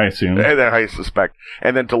lot, I assume. And then I suspect.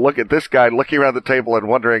 And then to look at this guy looking around the table and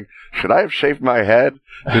wondering, should I have shaved my head?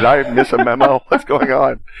 Did I miss a memo? What's going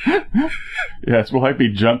on? Yes, will I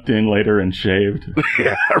be jumped in later and shaved?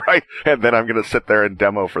 Yeah, right. And then I'm going to sit there and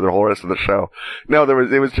demo for the whole rest of the show. No,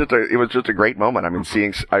 it was just a great moment. I mean,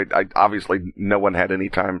 seeing, I obviously no one had any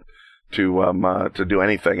time to do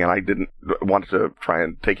anything, and I didn't want to try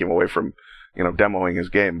and take him away from demoing his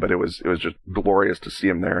game, but it was just glorious to see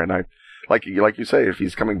him there. And I, like you say, if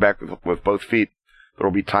he's coming back with both feet, there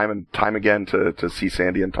will be time and time again to see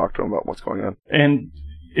Sandy and talk to him about what's going on. And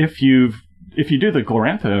if you do the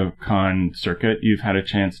Glorantha Con circuit, you've had a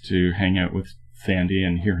chance to hang out with Sandy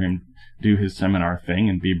and hear him do his seminar thing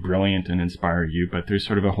and be brilliant and inspire you. But there's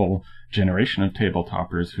sort of a whole generation of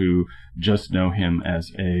tabletoppers who just know him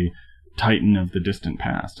as a titan of the distant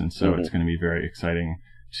past, and so it's going to be very exciting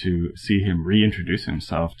to see him reintroduce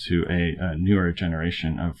himself to a newer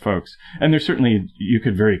generation of folks. And there's certainly, you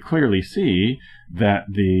could very clearly see that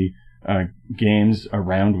the games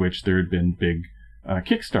around which there had been big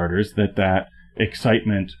Kickstarters, that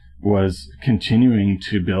excitement was continuing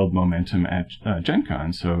to build momentum at Gen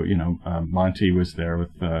Con. So, Monty was there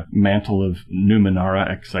with the mantle of Numenera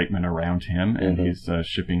excitement around him, and he's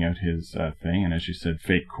shipping out his thing. And as you said,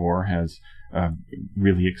 Fate Core has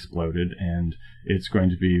really exploded, and it's going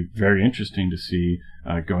to be very interesting to see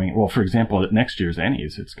for example, at next year's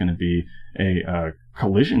Ennies, it's going to be a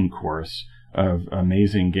collision course of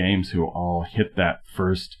amazing games who all hit that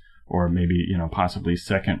first or maybe, possibly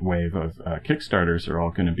second wave of Kickstarters are all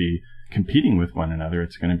going to be competing with one another.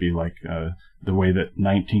 It's going to be like the way that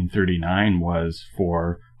 1939 was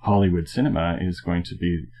for Hollywood cinema is going to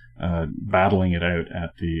be battling it out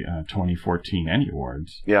at the 2014 Ennie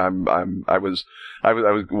Awards. Yeah, I was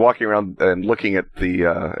walking around and looking at the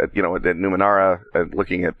at Numenera,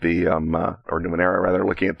 looking at the Numenera rather,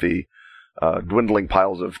 looking at the dwindling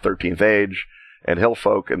piles of 13th Age and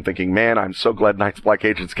Hillfolk, and thinking, man, I'm so glad Night's Black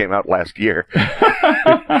Agents came out last year.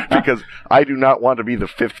 Because I do not want to be the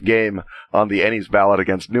fifth game on the Ennies ballot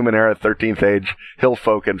against Numenera, 13th Age,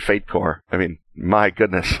 Hillfolk, and Fate Core. I mean, my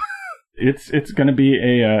goodness. It's going to be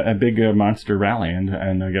a big monster rally,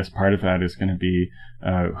 and I guess part of that is going to be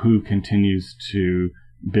who continues to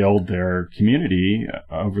build their community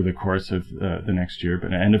over the course of the next year.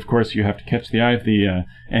 And of course, you have to catch the eye of the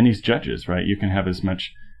Ennies judges, right? You can have as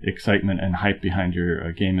much excitement and hype behind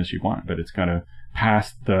your game as you want, but it's got to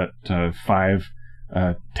pass that 5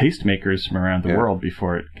 tastemakers from around the world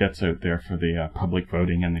before it gets out there for the public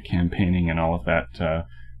voting and the campaigning and all of that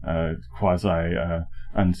quasi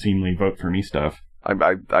unseemly vote for me stuff.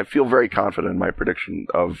 I feel very confident in my prediction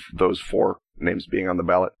of those 4 names being on the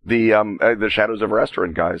ballot. The Shadows of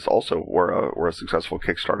Restaurant guys also were a successful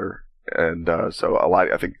Kickstarter, and so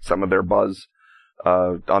I think some of their buzz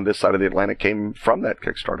on this side of the Atlantic came from that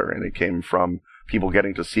Kickstarter, and it came from people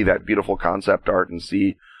getting to see that beautiful concept art and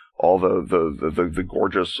see all the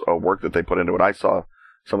gorgeous work that they put into it. I saw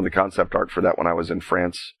some of the concept art for that when I was in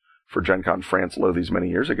France for Gen Con France these many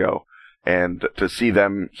years ago. And to see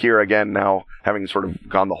them here again now, having sort of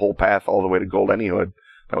gone the whole path all the way to Gold Enniehood,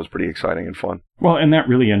 that was pretty exciting and fun. Well, and that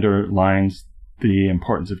really underlines the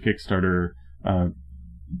importance of Kickstarter,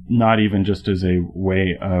 not even just as a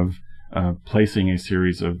way of placing a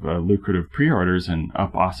series of lucrative pre-orders and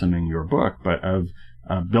up-awesoming your book, but of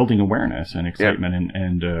building awareness and excitement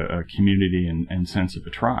and a community and sense of a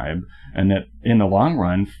tribe. And that in the long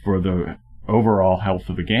run, for the overall health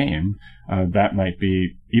of a game, that might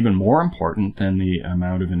be even more important than the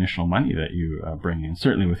amount of initial money that you bring in.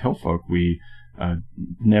 Certainly with Hillfolk, we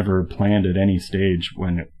never planned at any stage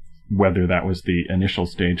whether that was the initial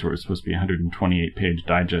stage where it was supposed to be a 128-page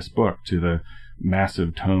digest book to the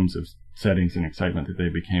massive tomes of settings and excitement that they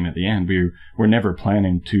became at the end. We were never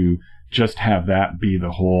planning to just have that be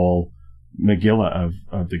the whole Megillah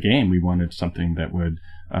of the game. We wanted something that would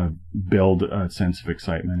build a sense of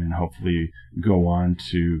excitement and hopefully go on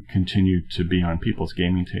to continue to be on people's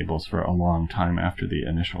gaming tables for a long time after the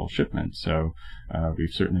initial shipment. So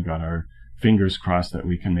we've certainly got our fingers crossed that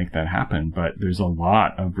we can make that happen. But there's a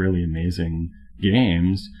lot of really amazing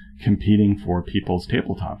games competing for people's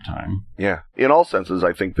tabletop time. Yeah. In all senses,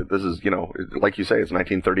 I think that this is, like you say, it's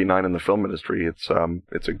 1939 in the film industry. It's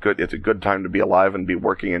a good time to be alive and be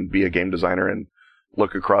working and be a game designer and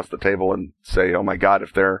look across the table and say, oh my God,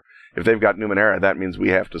 if they've got Numenera, that means we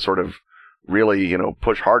have to sort of really,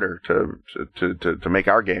 push harder to make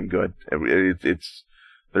our game good.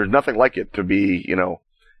 There's nothing like it to be,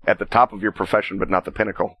 at the top of your profession, but not the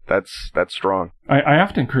pinnacle. That's strong. I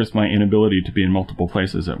often curse my inability to be in multiple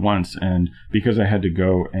places at once, and because I had to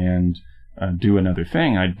go and do another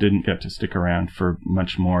thing, I didn't get to stick around for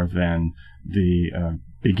much more than the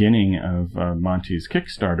beginning of Monty's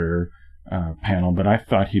Kickstarter panel, but I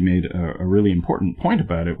thought he made a really important point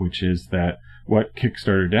about it, which is that what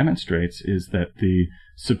Kickstarter demonstrates is that the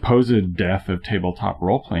supposed death of tabletop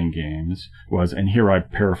role-playing games was, and here I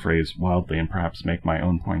paraphrase wildly and perhaps make my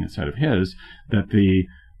own point instead of his, that the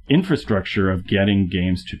infrastructure of getting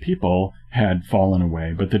games to people had fallen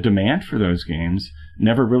away, but the demand for those games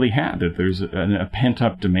never really had. That there's a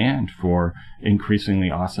pent-up demand for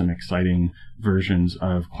increasingly awesome, exciting versions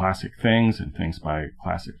of classic things and things by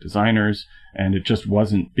classic designers, and it just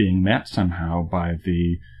wasn't being met somehow by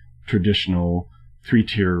the traditional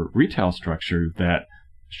three-tier retail structure that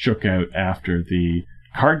shook out after the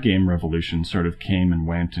card game revolution sort of came and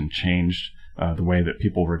went and changed the way that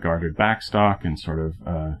people regarded backstock and sort of,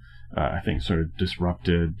 I think, sort of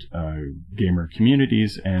disrupted gamer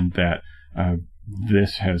communities, and that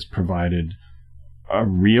this has provided a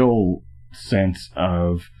real sense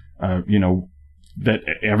of, that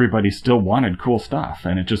everybody still wanted cool stuff,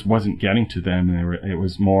 and it just wasn't getting to them. It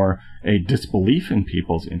was more a disbelief in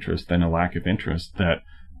people's interest than a lack of interest that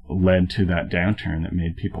led to that downturn that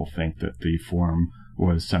made people think that the form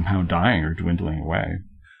was somehow dying or dwindling away.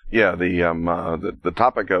 Yeah, the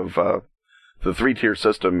topic of the three-tier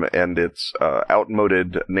system and its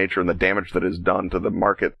outmoded nature and the damage that is done to the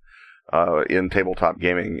market in tabletop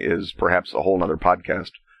gaming is perhaps a whole nother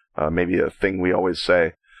podcast. Maybe a thing we always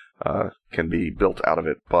say can be built out of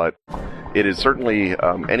it, but it is certainly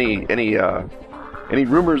any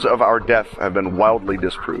rumors of our death have been wildly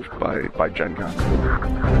disproved by Gen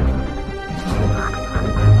Con.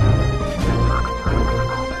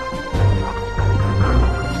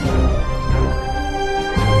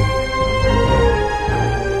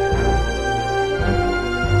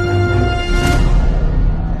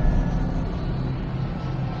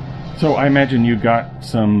 So I imagine you got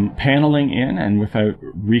some paneling in, and without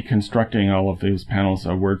reconstructing all of those panels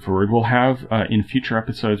word for word, we'll have in future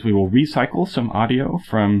episodes, we will recycle some audio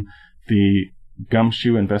from the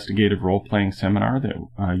Gumshoe Investigative Role-Playing Seminar that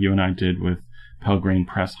you and I did with Pelgrane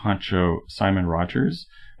Press honcho Simon Rogers,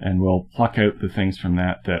 and we'll pluck out the things from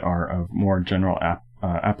that are of more general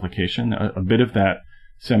application. A bit of that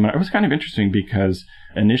seminar, it was kind of interesting because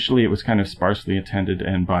initially it was kind of sparsely attended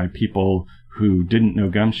and by people who didn't know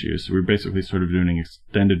Gumshoe. So we were basically sort of doing an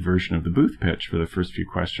extended version of the booth pitch for the first few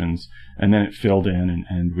questions, and then it filled in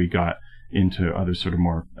and we got into other sort of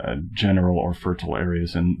more general or fertile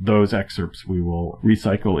areas, and those excerpts we will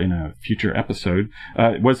recycle in a future episode.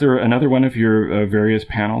 Was there another one of your various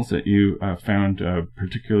panels that you found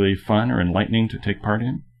particularly fun or enlightening to take part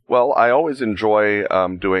in? Well, I always enjoy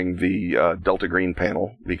doing the Delta Green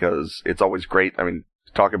panel because it's always great. I mean,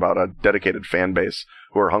 talk about a dedicated fan base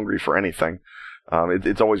who are hungry for anything.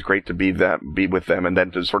 It's always great to be with them, and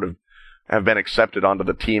then to sort of have been accepted onto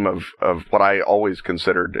the team of what I always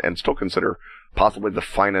considered and still consider possibly the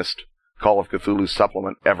finest Call of Cthulhu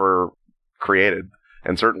supplement ever created,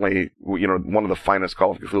 and certainly one of the finest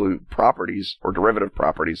Call of Cthulhu properties or derivative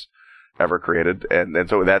properties ever created, and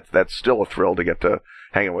so that's still a thrill to get to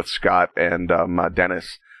hang out with Scott and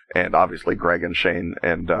Dennis and obviously Greg and Shane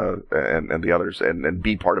and the others and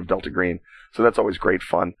be part of Delta Green. So that's always great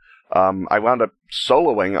fun. I wound up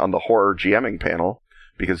soloing on the horror GMing panel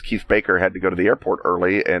because Keith Baker had to go to the airport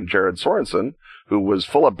early, and Jared Sorensen, who was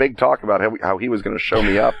full of big talk about how he was going to show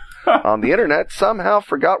me up on the internet, somehow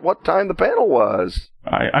forgot what time the panel was.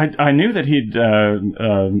 I knew that he'd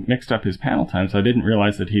mixed up his panel times. I didn't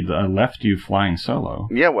realize that he'd left you flying solo.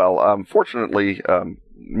 Yeah, well, fortunately,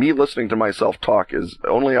 me listening to myself talk is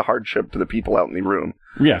only a hardship to the people out in the room.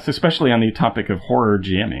 Yes, especially on the topic of horror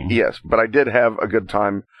GMing. Yes, but I did have a good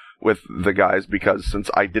time with the guys because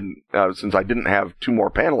since I didn't have two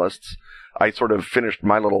more panelists, I sort of finished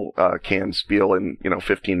my little canned spiel in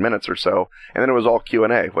 15 minutes or so, and then it was all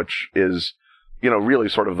Q&A, which is really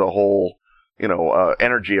sort of the whole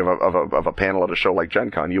energy of a panel at a show like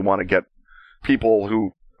Gen Con. You want to get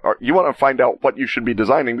people you want to find out what you should be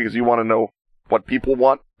designing because you want to know what people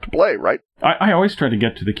want to play, right? I always try to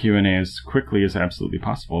get to the Q&A as quickly as absolutely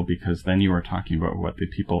possible, because then you are talking about what the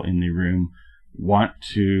people in the room want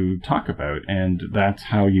to talk about, and that's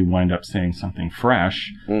how you wind up saying something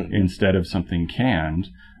fresh instead of something canned.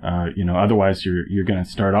 Otherwise you're going to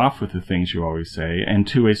start off with the things you always say, and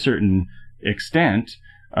to a certain extent,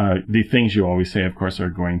 the things you always say, of course, are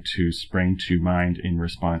going to spring to mind in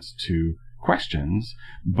response to questions,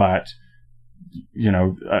 but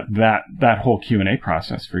that whole Q&A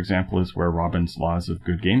process, for example, is where Robin's laws of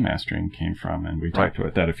good game mastering came from, and we talked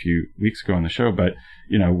about that a few weeks ago on the show. But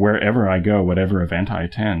wherever I go, whatever event I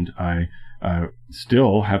attend, I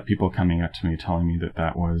still have people coming up to me telling me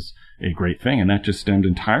that was a great thing, and that just stemmed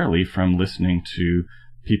entirely from listening to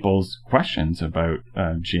people's questions about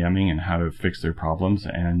GMing and how to fix their problems.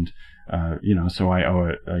 And so I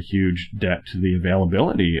owe a huge debt to the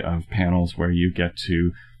availability of panels where you get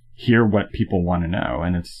to hear what people want to know.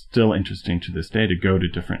 And it's still interesting to this day to go to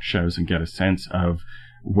different shows and get a sense of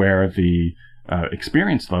where the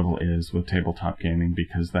experience level is with tabletop gaming,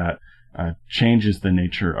 because that changes the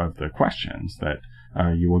nature of the questions that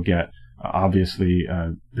you will get. Obviously,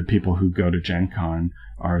 the people who go to Gen Con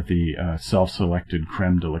are the self-selected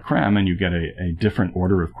creme de la creme, and you get a different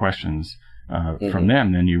order of questions from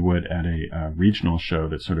them than you would at a regional show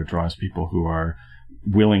that sort of draws people who are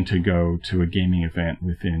willing to go to a gaming event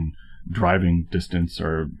within driving distance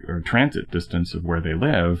or transit distance of where they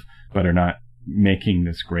live, but are not making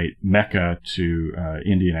this great mecca to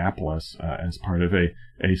Indianapolis as part of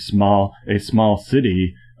a small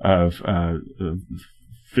city of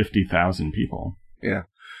 50,000 people. Yeah.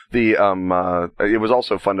 It was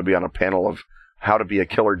also fun to be on a panel of how to be a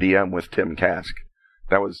killer DM with Tim Kask.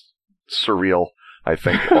 That was surreal, I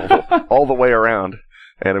think, all the way around.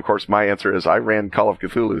 And of course, my answer is I ran Call of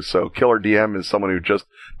Cthulhu, so killer DM is someone who just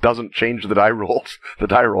doesn't change the die rolls. But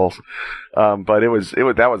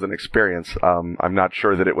that was an experience. I'm not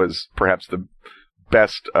sure that it was perhaps the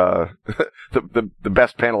best the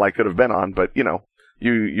best panel I could have been on, but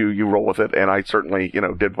you roll with it, and I certainly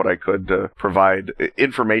did what I could to provide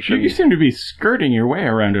information. You seem to be skirting your way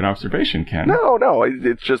around an observation, Ken. No,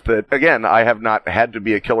 it's just that, again, I have not had to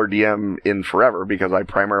be a killer DM in forever because I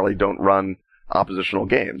primarily don't run oppositional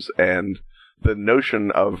games, and the notion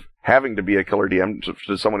of having to be a killer DM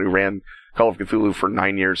to someone who ran Call of Cthulhu for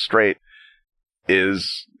 9 years straight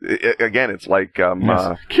is, again, it's like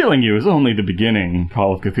yes. Killing you is only the beginning,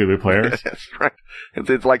 Call of Cthulhu players. That's right.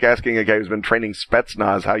 It's like asking a guy who's been training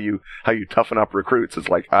Spetsnaz how you toughen up recruits. It's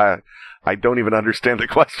like I don't even understand the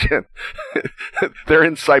question. They're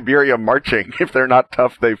in Siberia marching. If they're not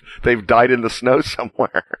tough, they've died in the snow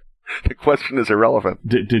somewhere. The question is irrelevant.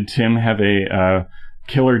 Did Tim have a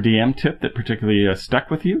killer DM tip that particularly stuck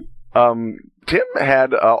with you? Tim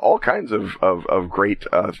had all kinds of great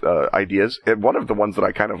ideas. And one of the ones that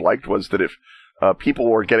I kind of liked was that if people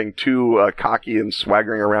were getting too cocky and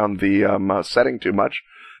swaggering around the setting too much,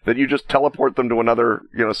 that you just teleport them to another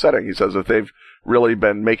setting. He says if they've really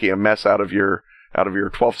been making a mess out of your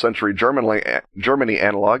 12th century Germany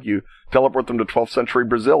analog, you teleport them to 12th century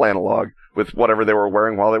Brazil analog with whatever they were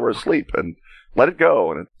wearing while they were asleep, and let it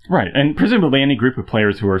go. Right, and presumably any group of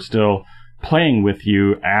players who are still playing with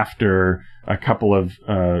you after a couple of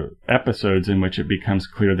episodes in which it becomes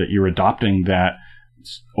clear that you're adopting that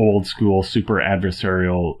old school super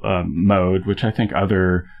adversarial mode, which I think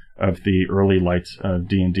other of the early lights of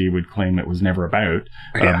D&D would claim it was never about.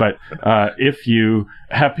 Yeah. But if you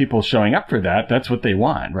have people showing up for that, that's what they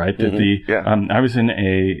want, right? Mm-hmm. I was in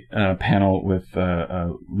a panel with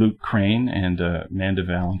Luke Crane and Amanda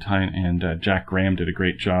Valentine, and Jack Graham did a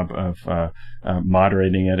great job of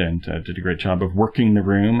moderating it, and did a great job of working the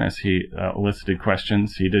room as he elicited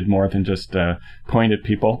questions. He did more than just point at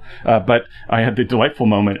people. But I had the delightful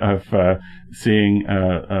moment of seeing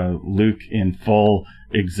Luke in full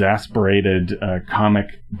exasperated comic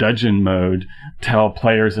dungeon mode tell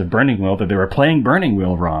players of Burning Wheel that they were playing Burning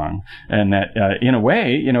Wheel wrong, and that in a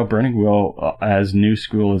way, Burning Wheel, as new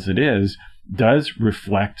school as it is, does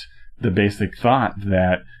reflect the basic thought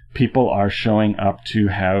that people are showing up to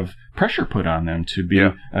have pressure put on them to be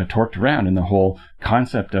torqued around. And the whole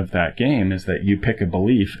concept of that game is that you pick a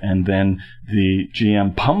belief and then the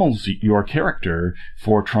GM pummels your character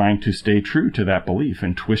for trying to stay true to that belief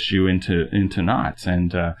and twist you into knots.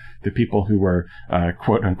 And the people who were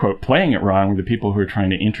quote unquote playing it wrong were the people who were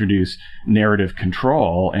trying to introduce narrative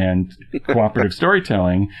control and cooperative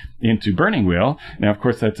storytelling into Burning Wheel. Now, of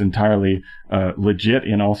course, that's entirely legit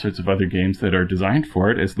in all sorts of other games that are designed for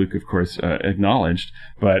it, as Luke, of course, acknowledged.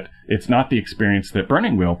 But it's not the experience that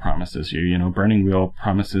Burning Wheel promises you. Burning Wheel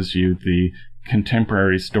promises you the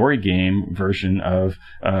contemporary story game version of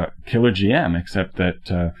Killer GM, except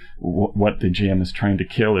that what the GM is trying to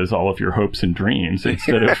kill is all of your hopes and dreams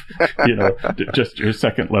instead of, just your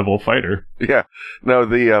second level fighter. Yeah. No,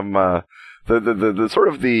 the sort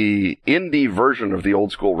of the indie version of the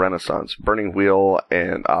old school Renaissance, Burning Wheel,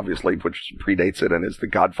 and obviously, which predates it and is the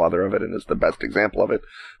godfather of it and is the best example of it.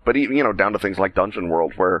 But even, down to things like Dungeon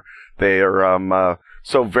World, where they are,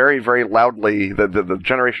 so very, very loudly, the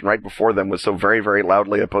generation right before them was so very, very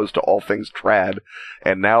loudly opposed to all things trad.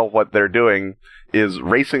 And now what they're doing is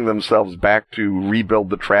racing themselves back to rebuild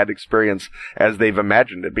the trad experience as they've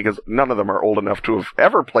imagined it, because none of them are old enough to have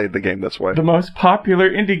ever played the game this way. The most popular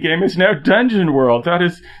indie game is now Dungeon World. That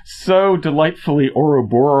is so delightfully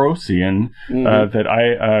Ouroborosian that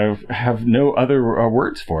I have no other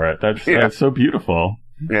words for it. That's so beautiful.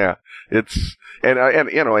 Yeah, it's and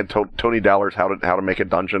Tony Daller's How to Make a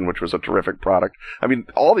Dungeon, which was a terrific product. I mean,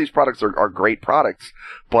 all these products are great products,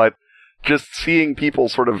 but just seeing people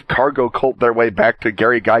sort of cargo cult their way back to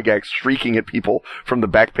Gary Gygax shrieking at people from the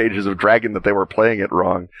back pages of Dragon that they were playing it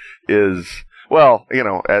wrong is, well,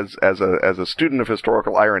 as a student of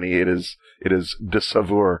historical irony, it is de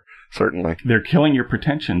savoir, certainly. They're killing your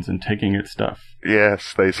pretensions and taking its stuff.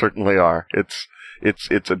 Yes, they certainly are.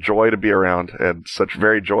 It's a joy to be around, and such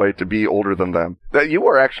very joy to be older than them. You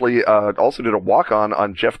were actually also did a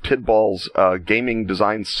walk-on Jeff Tidball's gaming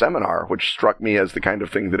design seminar, which struck me as the kind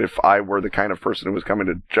of thing that if I were the kind of person who was coming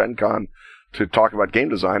to Gen Con to talk about game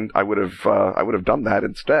design, I would have done that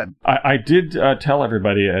instead. I did tell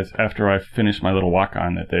everybody after I finished my little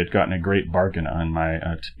walk-on that they'd gotten a great bargain on my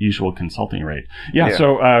usual consulting rate. Yeah.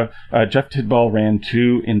 So Jeff Tidball ran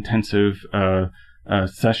 2 intensive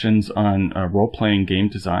sessions on role-playing game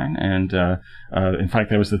design, and in fact,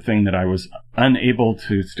 that was the thing that I was unable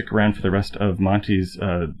to stick around for the rest of Monty's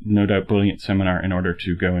no doubt brilliant seminar in order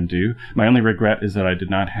to go and do. My only regret is that I did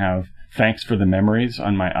not have Thanks for the Memories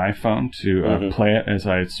on my iPhone to play it as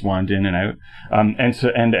I swanned in and out.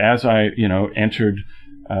 And as I entered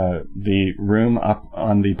the room, up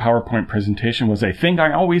on the PowerPoint presentation was a thing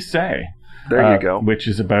I always say. There you go. Which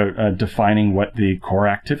is about defining what the core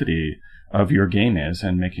activity of your game is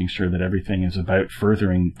and making sure that everything is about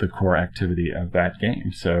furthering the core activity of that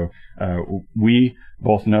game. So we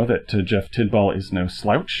both know that Jeff Tidball is no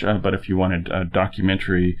slouch, but if you wanted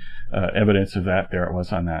documentary evidence of that, there it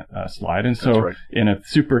was on that slide. And so in a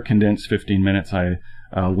super condensed 15 minutes, I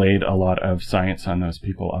laid a lot of science on those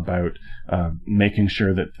people about making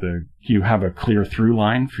sure that you have a clear through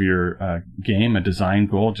line for your game, a design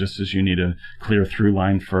goal, just as you need a clear through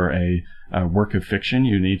line for a work of fiction.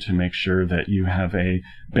 You need to make sure that you have a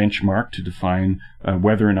benchmark to define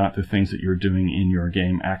whether or not the things that you're doing in your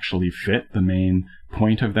game actually fit the main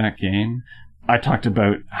point of that game. I talked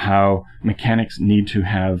about how mechanics need to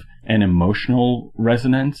have an emotional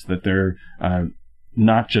resonance, that they're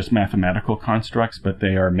not just mathematical constructs, but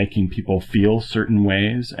they are making people feel certain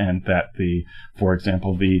ways, and that for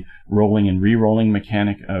example, the rolling and re-rolling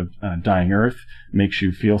mechanic of Dying Earth makes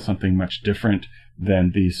you feel something much different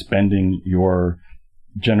than the spending your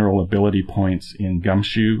general ability points in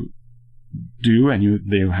Gumshoe do, and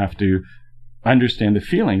they have to understand the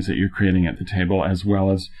feelings that you're creating at the table, as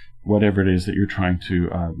well as whatever it is that you're trying to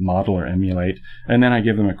model or emulate. And then I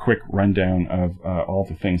give them a quick rundown of all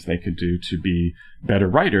the things they could do to be better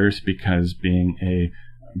writers, because being a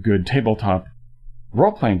good tabletop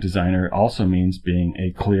role-playing designer also means being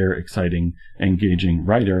a clear, exciting, engaging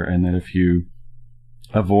writer, and that if you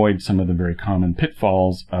avoid some of the very common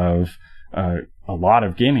pitfalls of a lot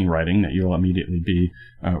of gaming writing, that you'll immediately be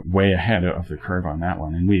way ahead of the curve on that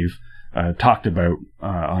one. And we've talked about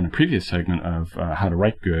on a previous segment of how to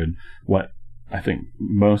write good, what I think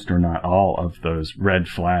most or not all of those red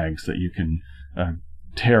flags that you can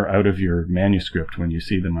tear out of your manuscript when you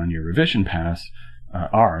see them on your revision pass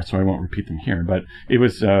are, so I won't repeat them here. But it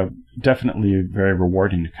was definitely very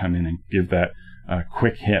rewarding to come in and give that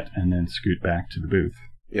quick hit and then scoot back to the booth.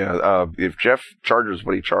 Yeah, if Jeff charges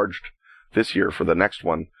what he charged this year for the next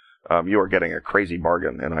one, you are getting a crazy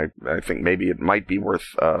bargain, and I think maybe it might be worth...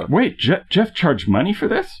 Wait, Jeff charged money for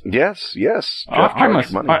this? Yes. Jeff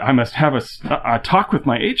charged money. I must have a talk with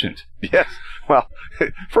my agent. Yes. Well,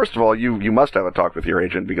 first of all, you must have a talk with your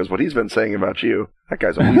agent, because what he's been saying about you, that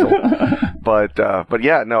guy's a weasel. But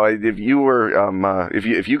yeah, no, if you were,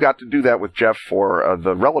 if you got to do that with Jeff for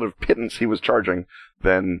the relative pittance he was charging,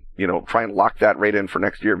 then, try and lock that rate in for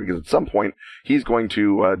next year, because at some point he's going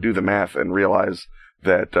to do the math and realize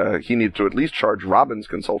that he needs to at least charge Robin's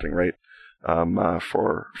consulting rate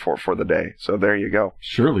for the day. So there you go.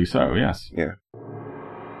 Surely so, yes. Yeah.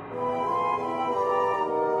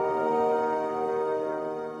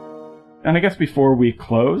 And I guess before we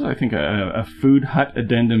close, I think a Food Hut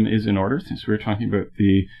addendum is in order, since we were talking about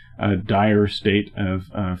the dire state of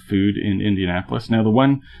food in Indianapolis. Now, the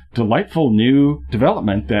one delightful new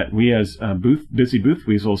development that we as busy booth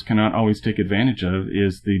weasels cannot always take advantage of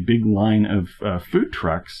is the big line of food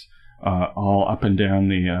trucks all up and down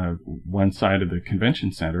the one side of the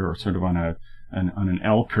convention center, or sort of on an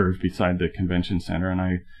L curve beside the convention center. And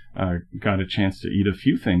I got a chance to eat a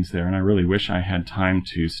few things there, and I really wish I had time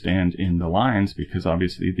to stand in the lines, because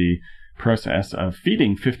obviously the process of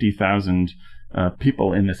feeding 50,000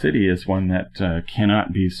 people in the city is one that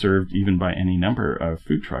cannot be served even by any number of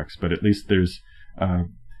food trucks. But at least there's,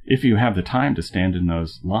 if you have the time to stand in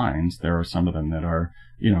those lines, there are some of them that are,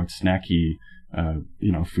 snacky,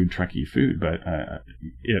 food trucky food, but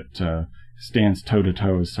it stands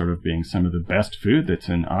toe-to-toe as sort of being some of the best food that's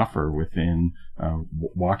in offer within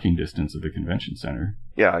walking distance of the convention center.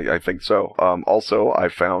 Yeah, I think so. Also, I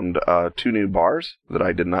found 2 new bars that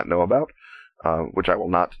I did not know about, which I will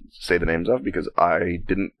not say the names of because I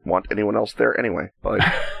didn't want anyone else there anyway. But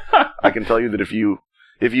I can tell you that if you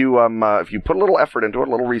put a little effort into it,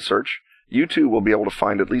 a little research, you too will be able to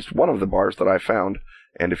find at least one of the bars that I found.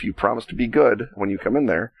 And if you promise to be good when you come in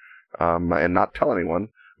there, and not tell anyone,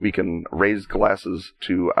 we can raise glasses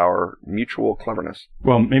to our mutual cleverness.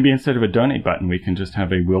 Well, maybe instead of a donate button, we can just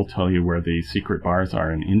have a "we'll tell you where the secret bars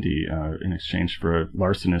are in Indy" in exchange for a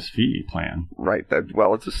larcenous fee plan. Right.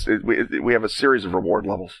 We have a series of reward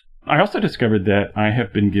levels. I also discovered that I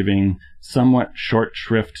have been giving somewhat short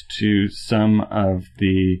shrift to some of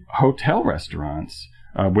the hotel restaurants,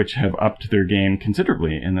 which have upped their game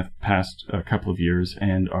considerably in the past couple of years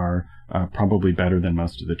and are probably better than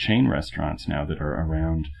most of the chain restaurants now that are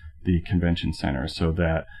around the convention center. So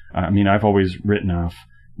that, I've always written off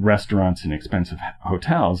restaurants and expensive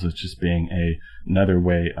hotels as just being another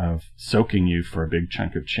way of soaking you for a big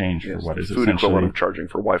chunk of change for what is food essentially equivalent of charging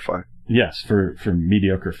for Wi-Fi. Yes, for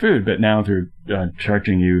mediocre food, but now they're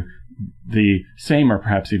charging you the same or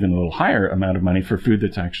perhaps even a little higher amount of money for food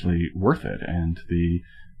that's actually worth it. And the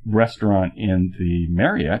restaurant in the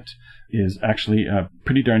Marriott is actually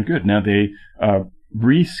pretty darn good. Now, they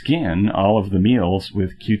reskin all of the meals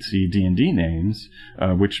with cutesy D&D names,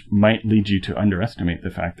 which might lead you to underestimate the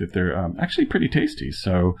fact that they're actually pretty tasty.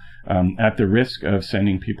 So at the risk of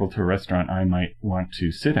sending people to a restaurant I might want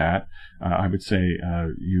to sit at, I would say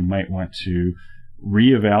you might want to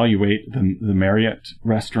reevaluate the Marriott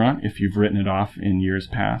restaurant if you've written it off in years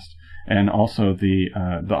past. And also the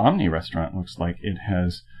Omni restaurant looks like it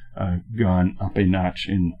has gone up a notch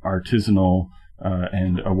in artisanal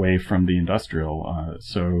and away from the industrial.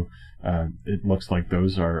 So it looks like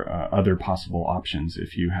those are other possible options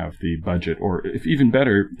if you have the budget, or if even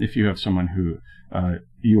better, if you have someone who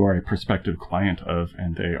you are a prospective client of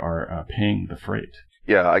and they are paying the freight.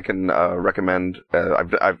 Yeah, I can recommend.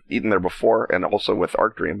 I've eaten there before, and also with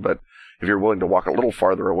Arc Dream. But if you're willing to walk a little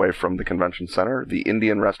farther away from the convention center, the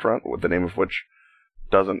Indian restaurant, with the name of which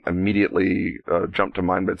doesn't immediately jump to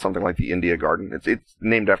mind, but it's something like the India Garden. It's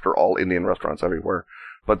named after all Indian restaurants everywhere.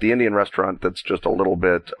 But the Indian restaurant that's just a little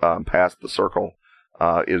bit past the circle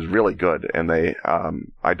is really good. And I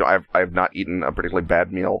have not eaten a particularly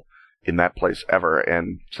bad meal in that place ever.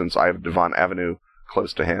 And since I have Devon Avenue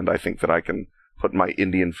close to hand, I think that I can put my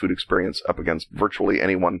Indian food experience up against virtually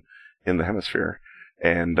anyone in the hemisphere.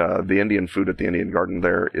 And the Indian food at the Indian Garden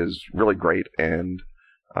there is really great, and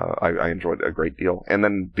I enjoyed it a great deal. And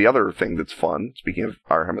then the other thing that's fun, speaking of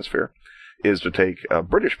our hemisphere, is to take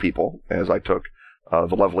British people, as I took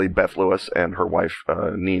the lovely Beth Lewis and her wife,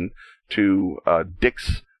 Neen, to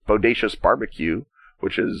Dick's Bodacious Barbecue,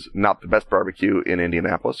 which is not the best barbecue in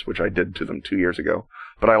Indianapolis, which I did to them 2 years ago.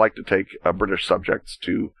 But I like to take British subjects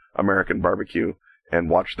to American barbecue and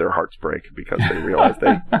watch their hearts break because they realize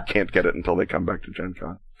they can't get it until they come back to Gen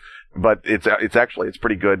Con. But it's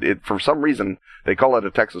pretty good. For some reason, they call it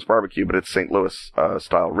a Texas barbecue, but it's St. Louis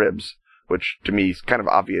style ribs, which to me kind of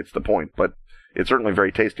obviates the point. But it's certainly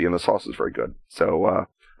very tasty, and the sauce is very good. So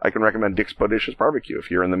I can recommend Dick's Bodacious Barbecue if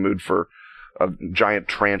you're in the mood for a giant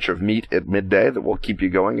tranche of meat at midday that will keep you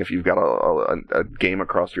going if you've got a game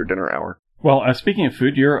across your dinner hour. Well, speaking of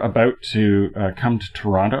food, you're about to come to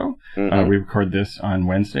Toronto. Mm-hmm. We record this on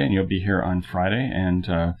Wednesday, and you'll be here on Friday.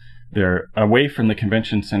 And there, away from the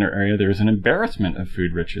convention center area, there is an embarrassment of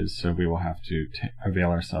food riches, so we will have to avail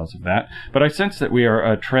ourselves of that. But I sense that we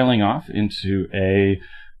are trailing off into a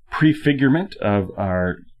prefigurement of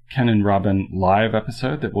our Ken and Robin live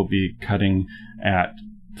episode that will be cutting at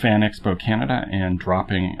Fan Expo Canada and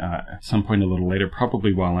dropping at some point a little later,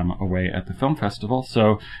 probably while I'm away at the film festival.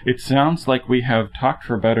 So it sounds like we have talked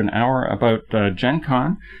for about an hour about Gen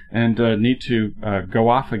Con and need to go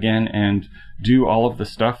off again and do all of the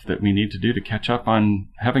stuff that we need to do to catch up on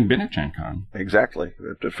having been at Gen Con. Exactly. We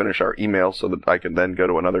have to finish our email so that I can then go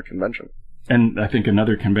to another convention. And I think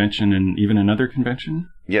another convention and even another convention?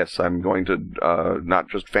 Yes, I'm going to not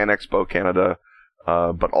just Fan Expo Canada,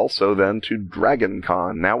 but also then to Dragon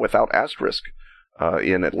Con, now without asterisk,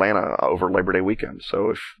 in Atlanta over Labor Day weekend.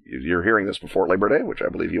 So if you're hearing this before Labor Day, which I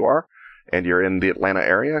believe you are, and you're in the Atlanta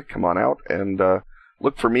area, come on out and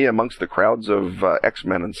look for me amongst the crowds of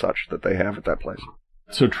X-Men and such that they have at that place.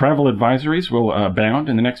 So travel advisories will abound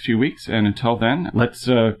in the next few weeks, and until then, let's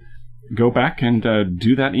go back and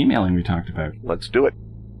do that emailing we talked about. Let's do it.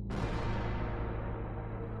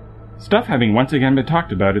 Stuff having once again been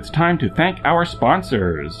talked about, it's time to thank our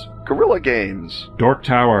sponsors. Guerrilla Games, Dork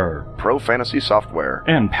Tower, Pro Fantasy Software,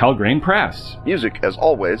 and Pelgrane Press. Music, as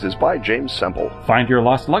always, is by James Semple. Find your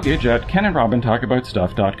lost luggage at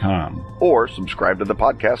KenandRobinTalkAboutStuff.com. Or subscribe to the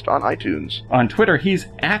podcast on iTunes. On Twitter, he's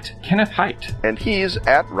at Kenneth Haidt. And he's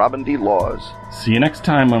at Robin D. Laws. See you next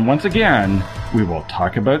time when once again, we will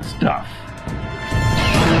talk about stuff.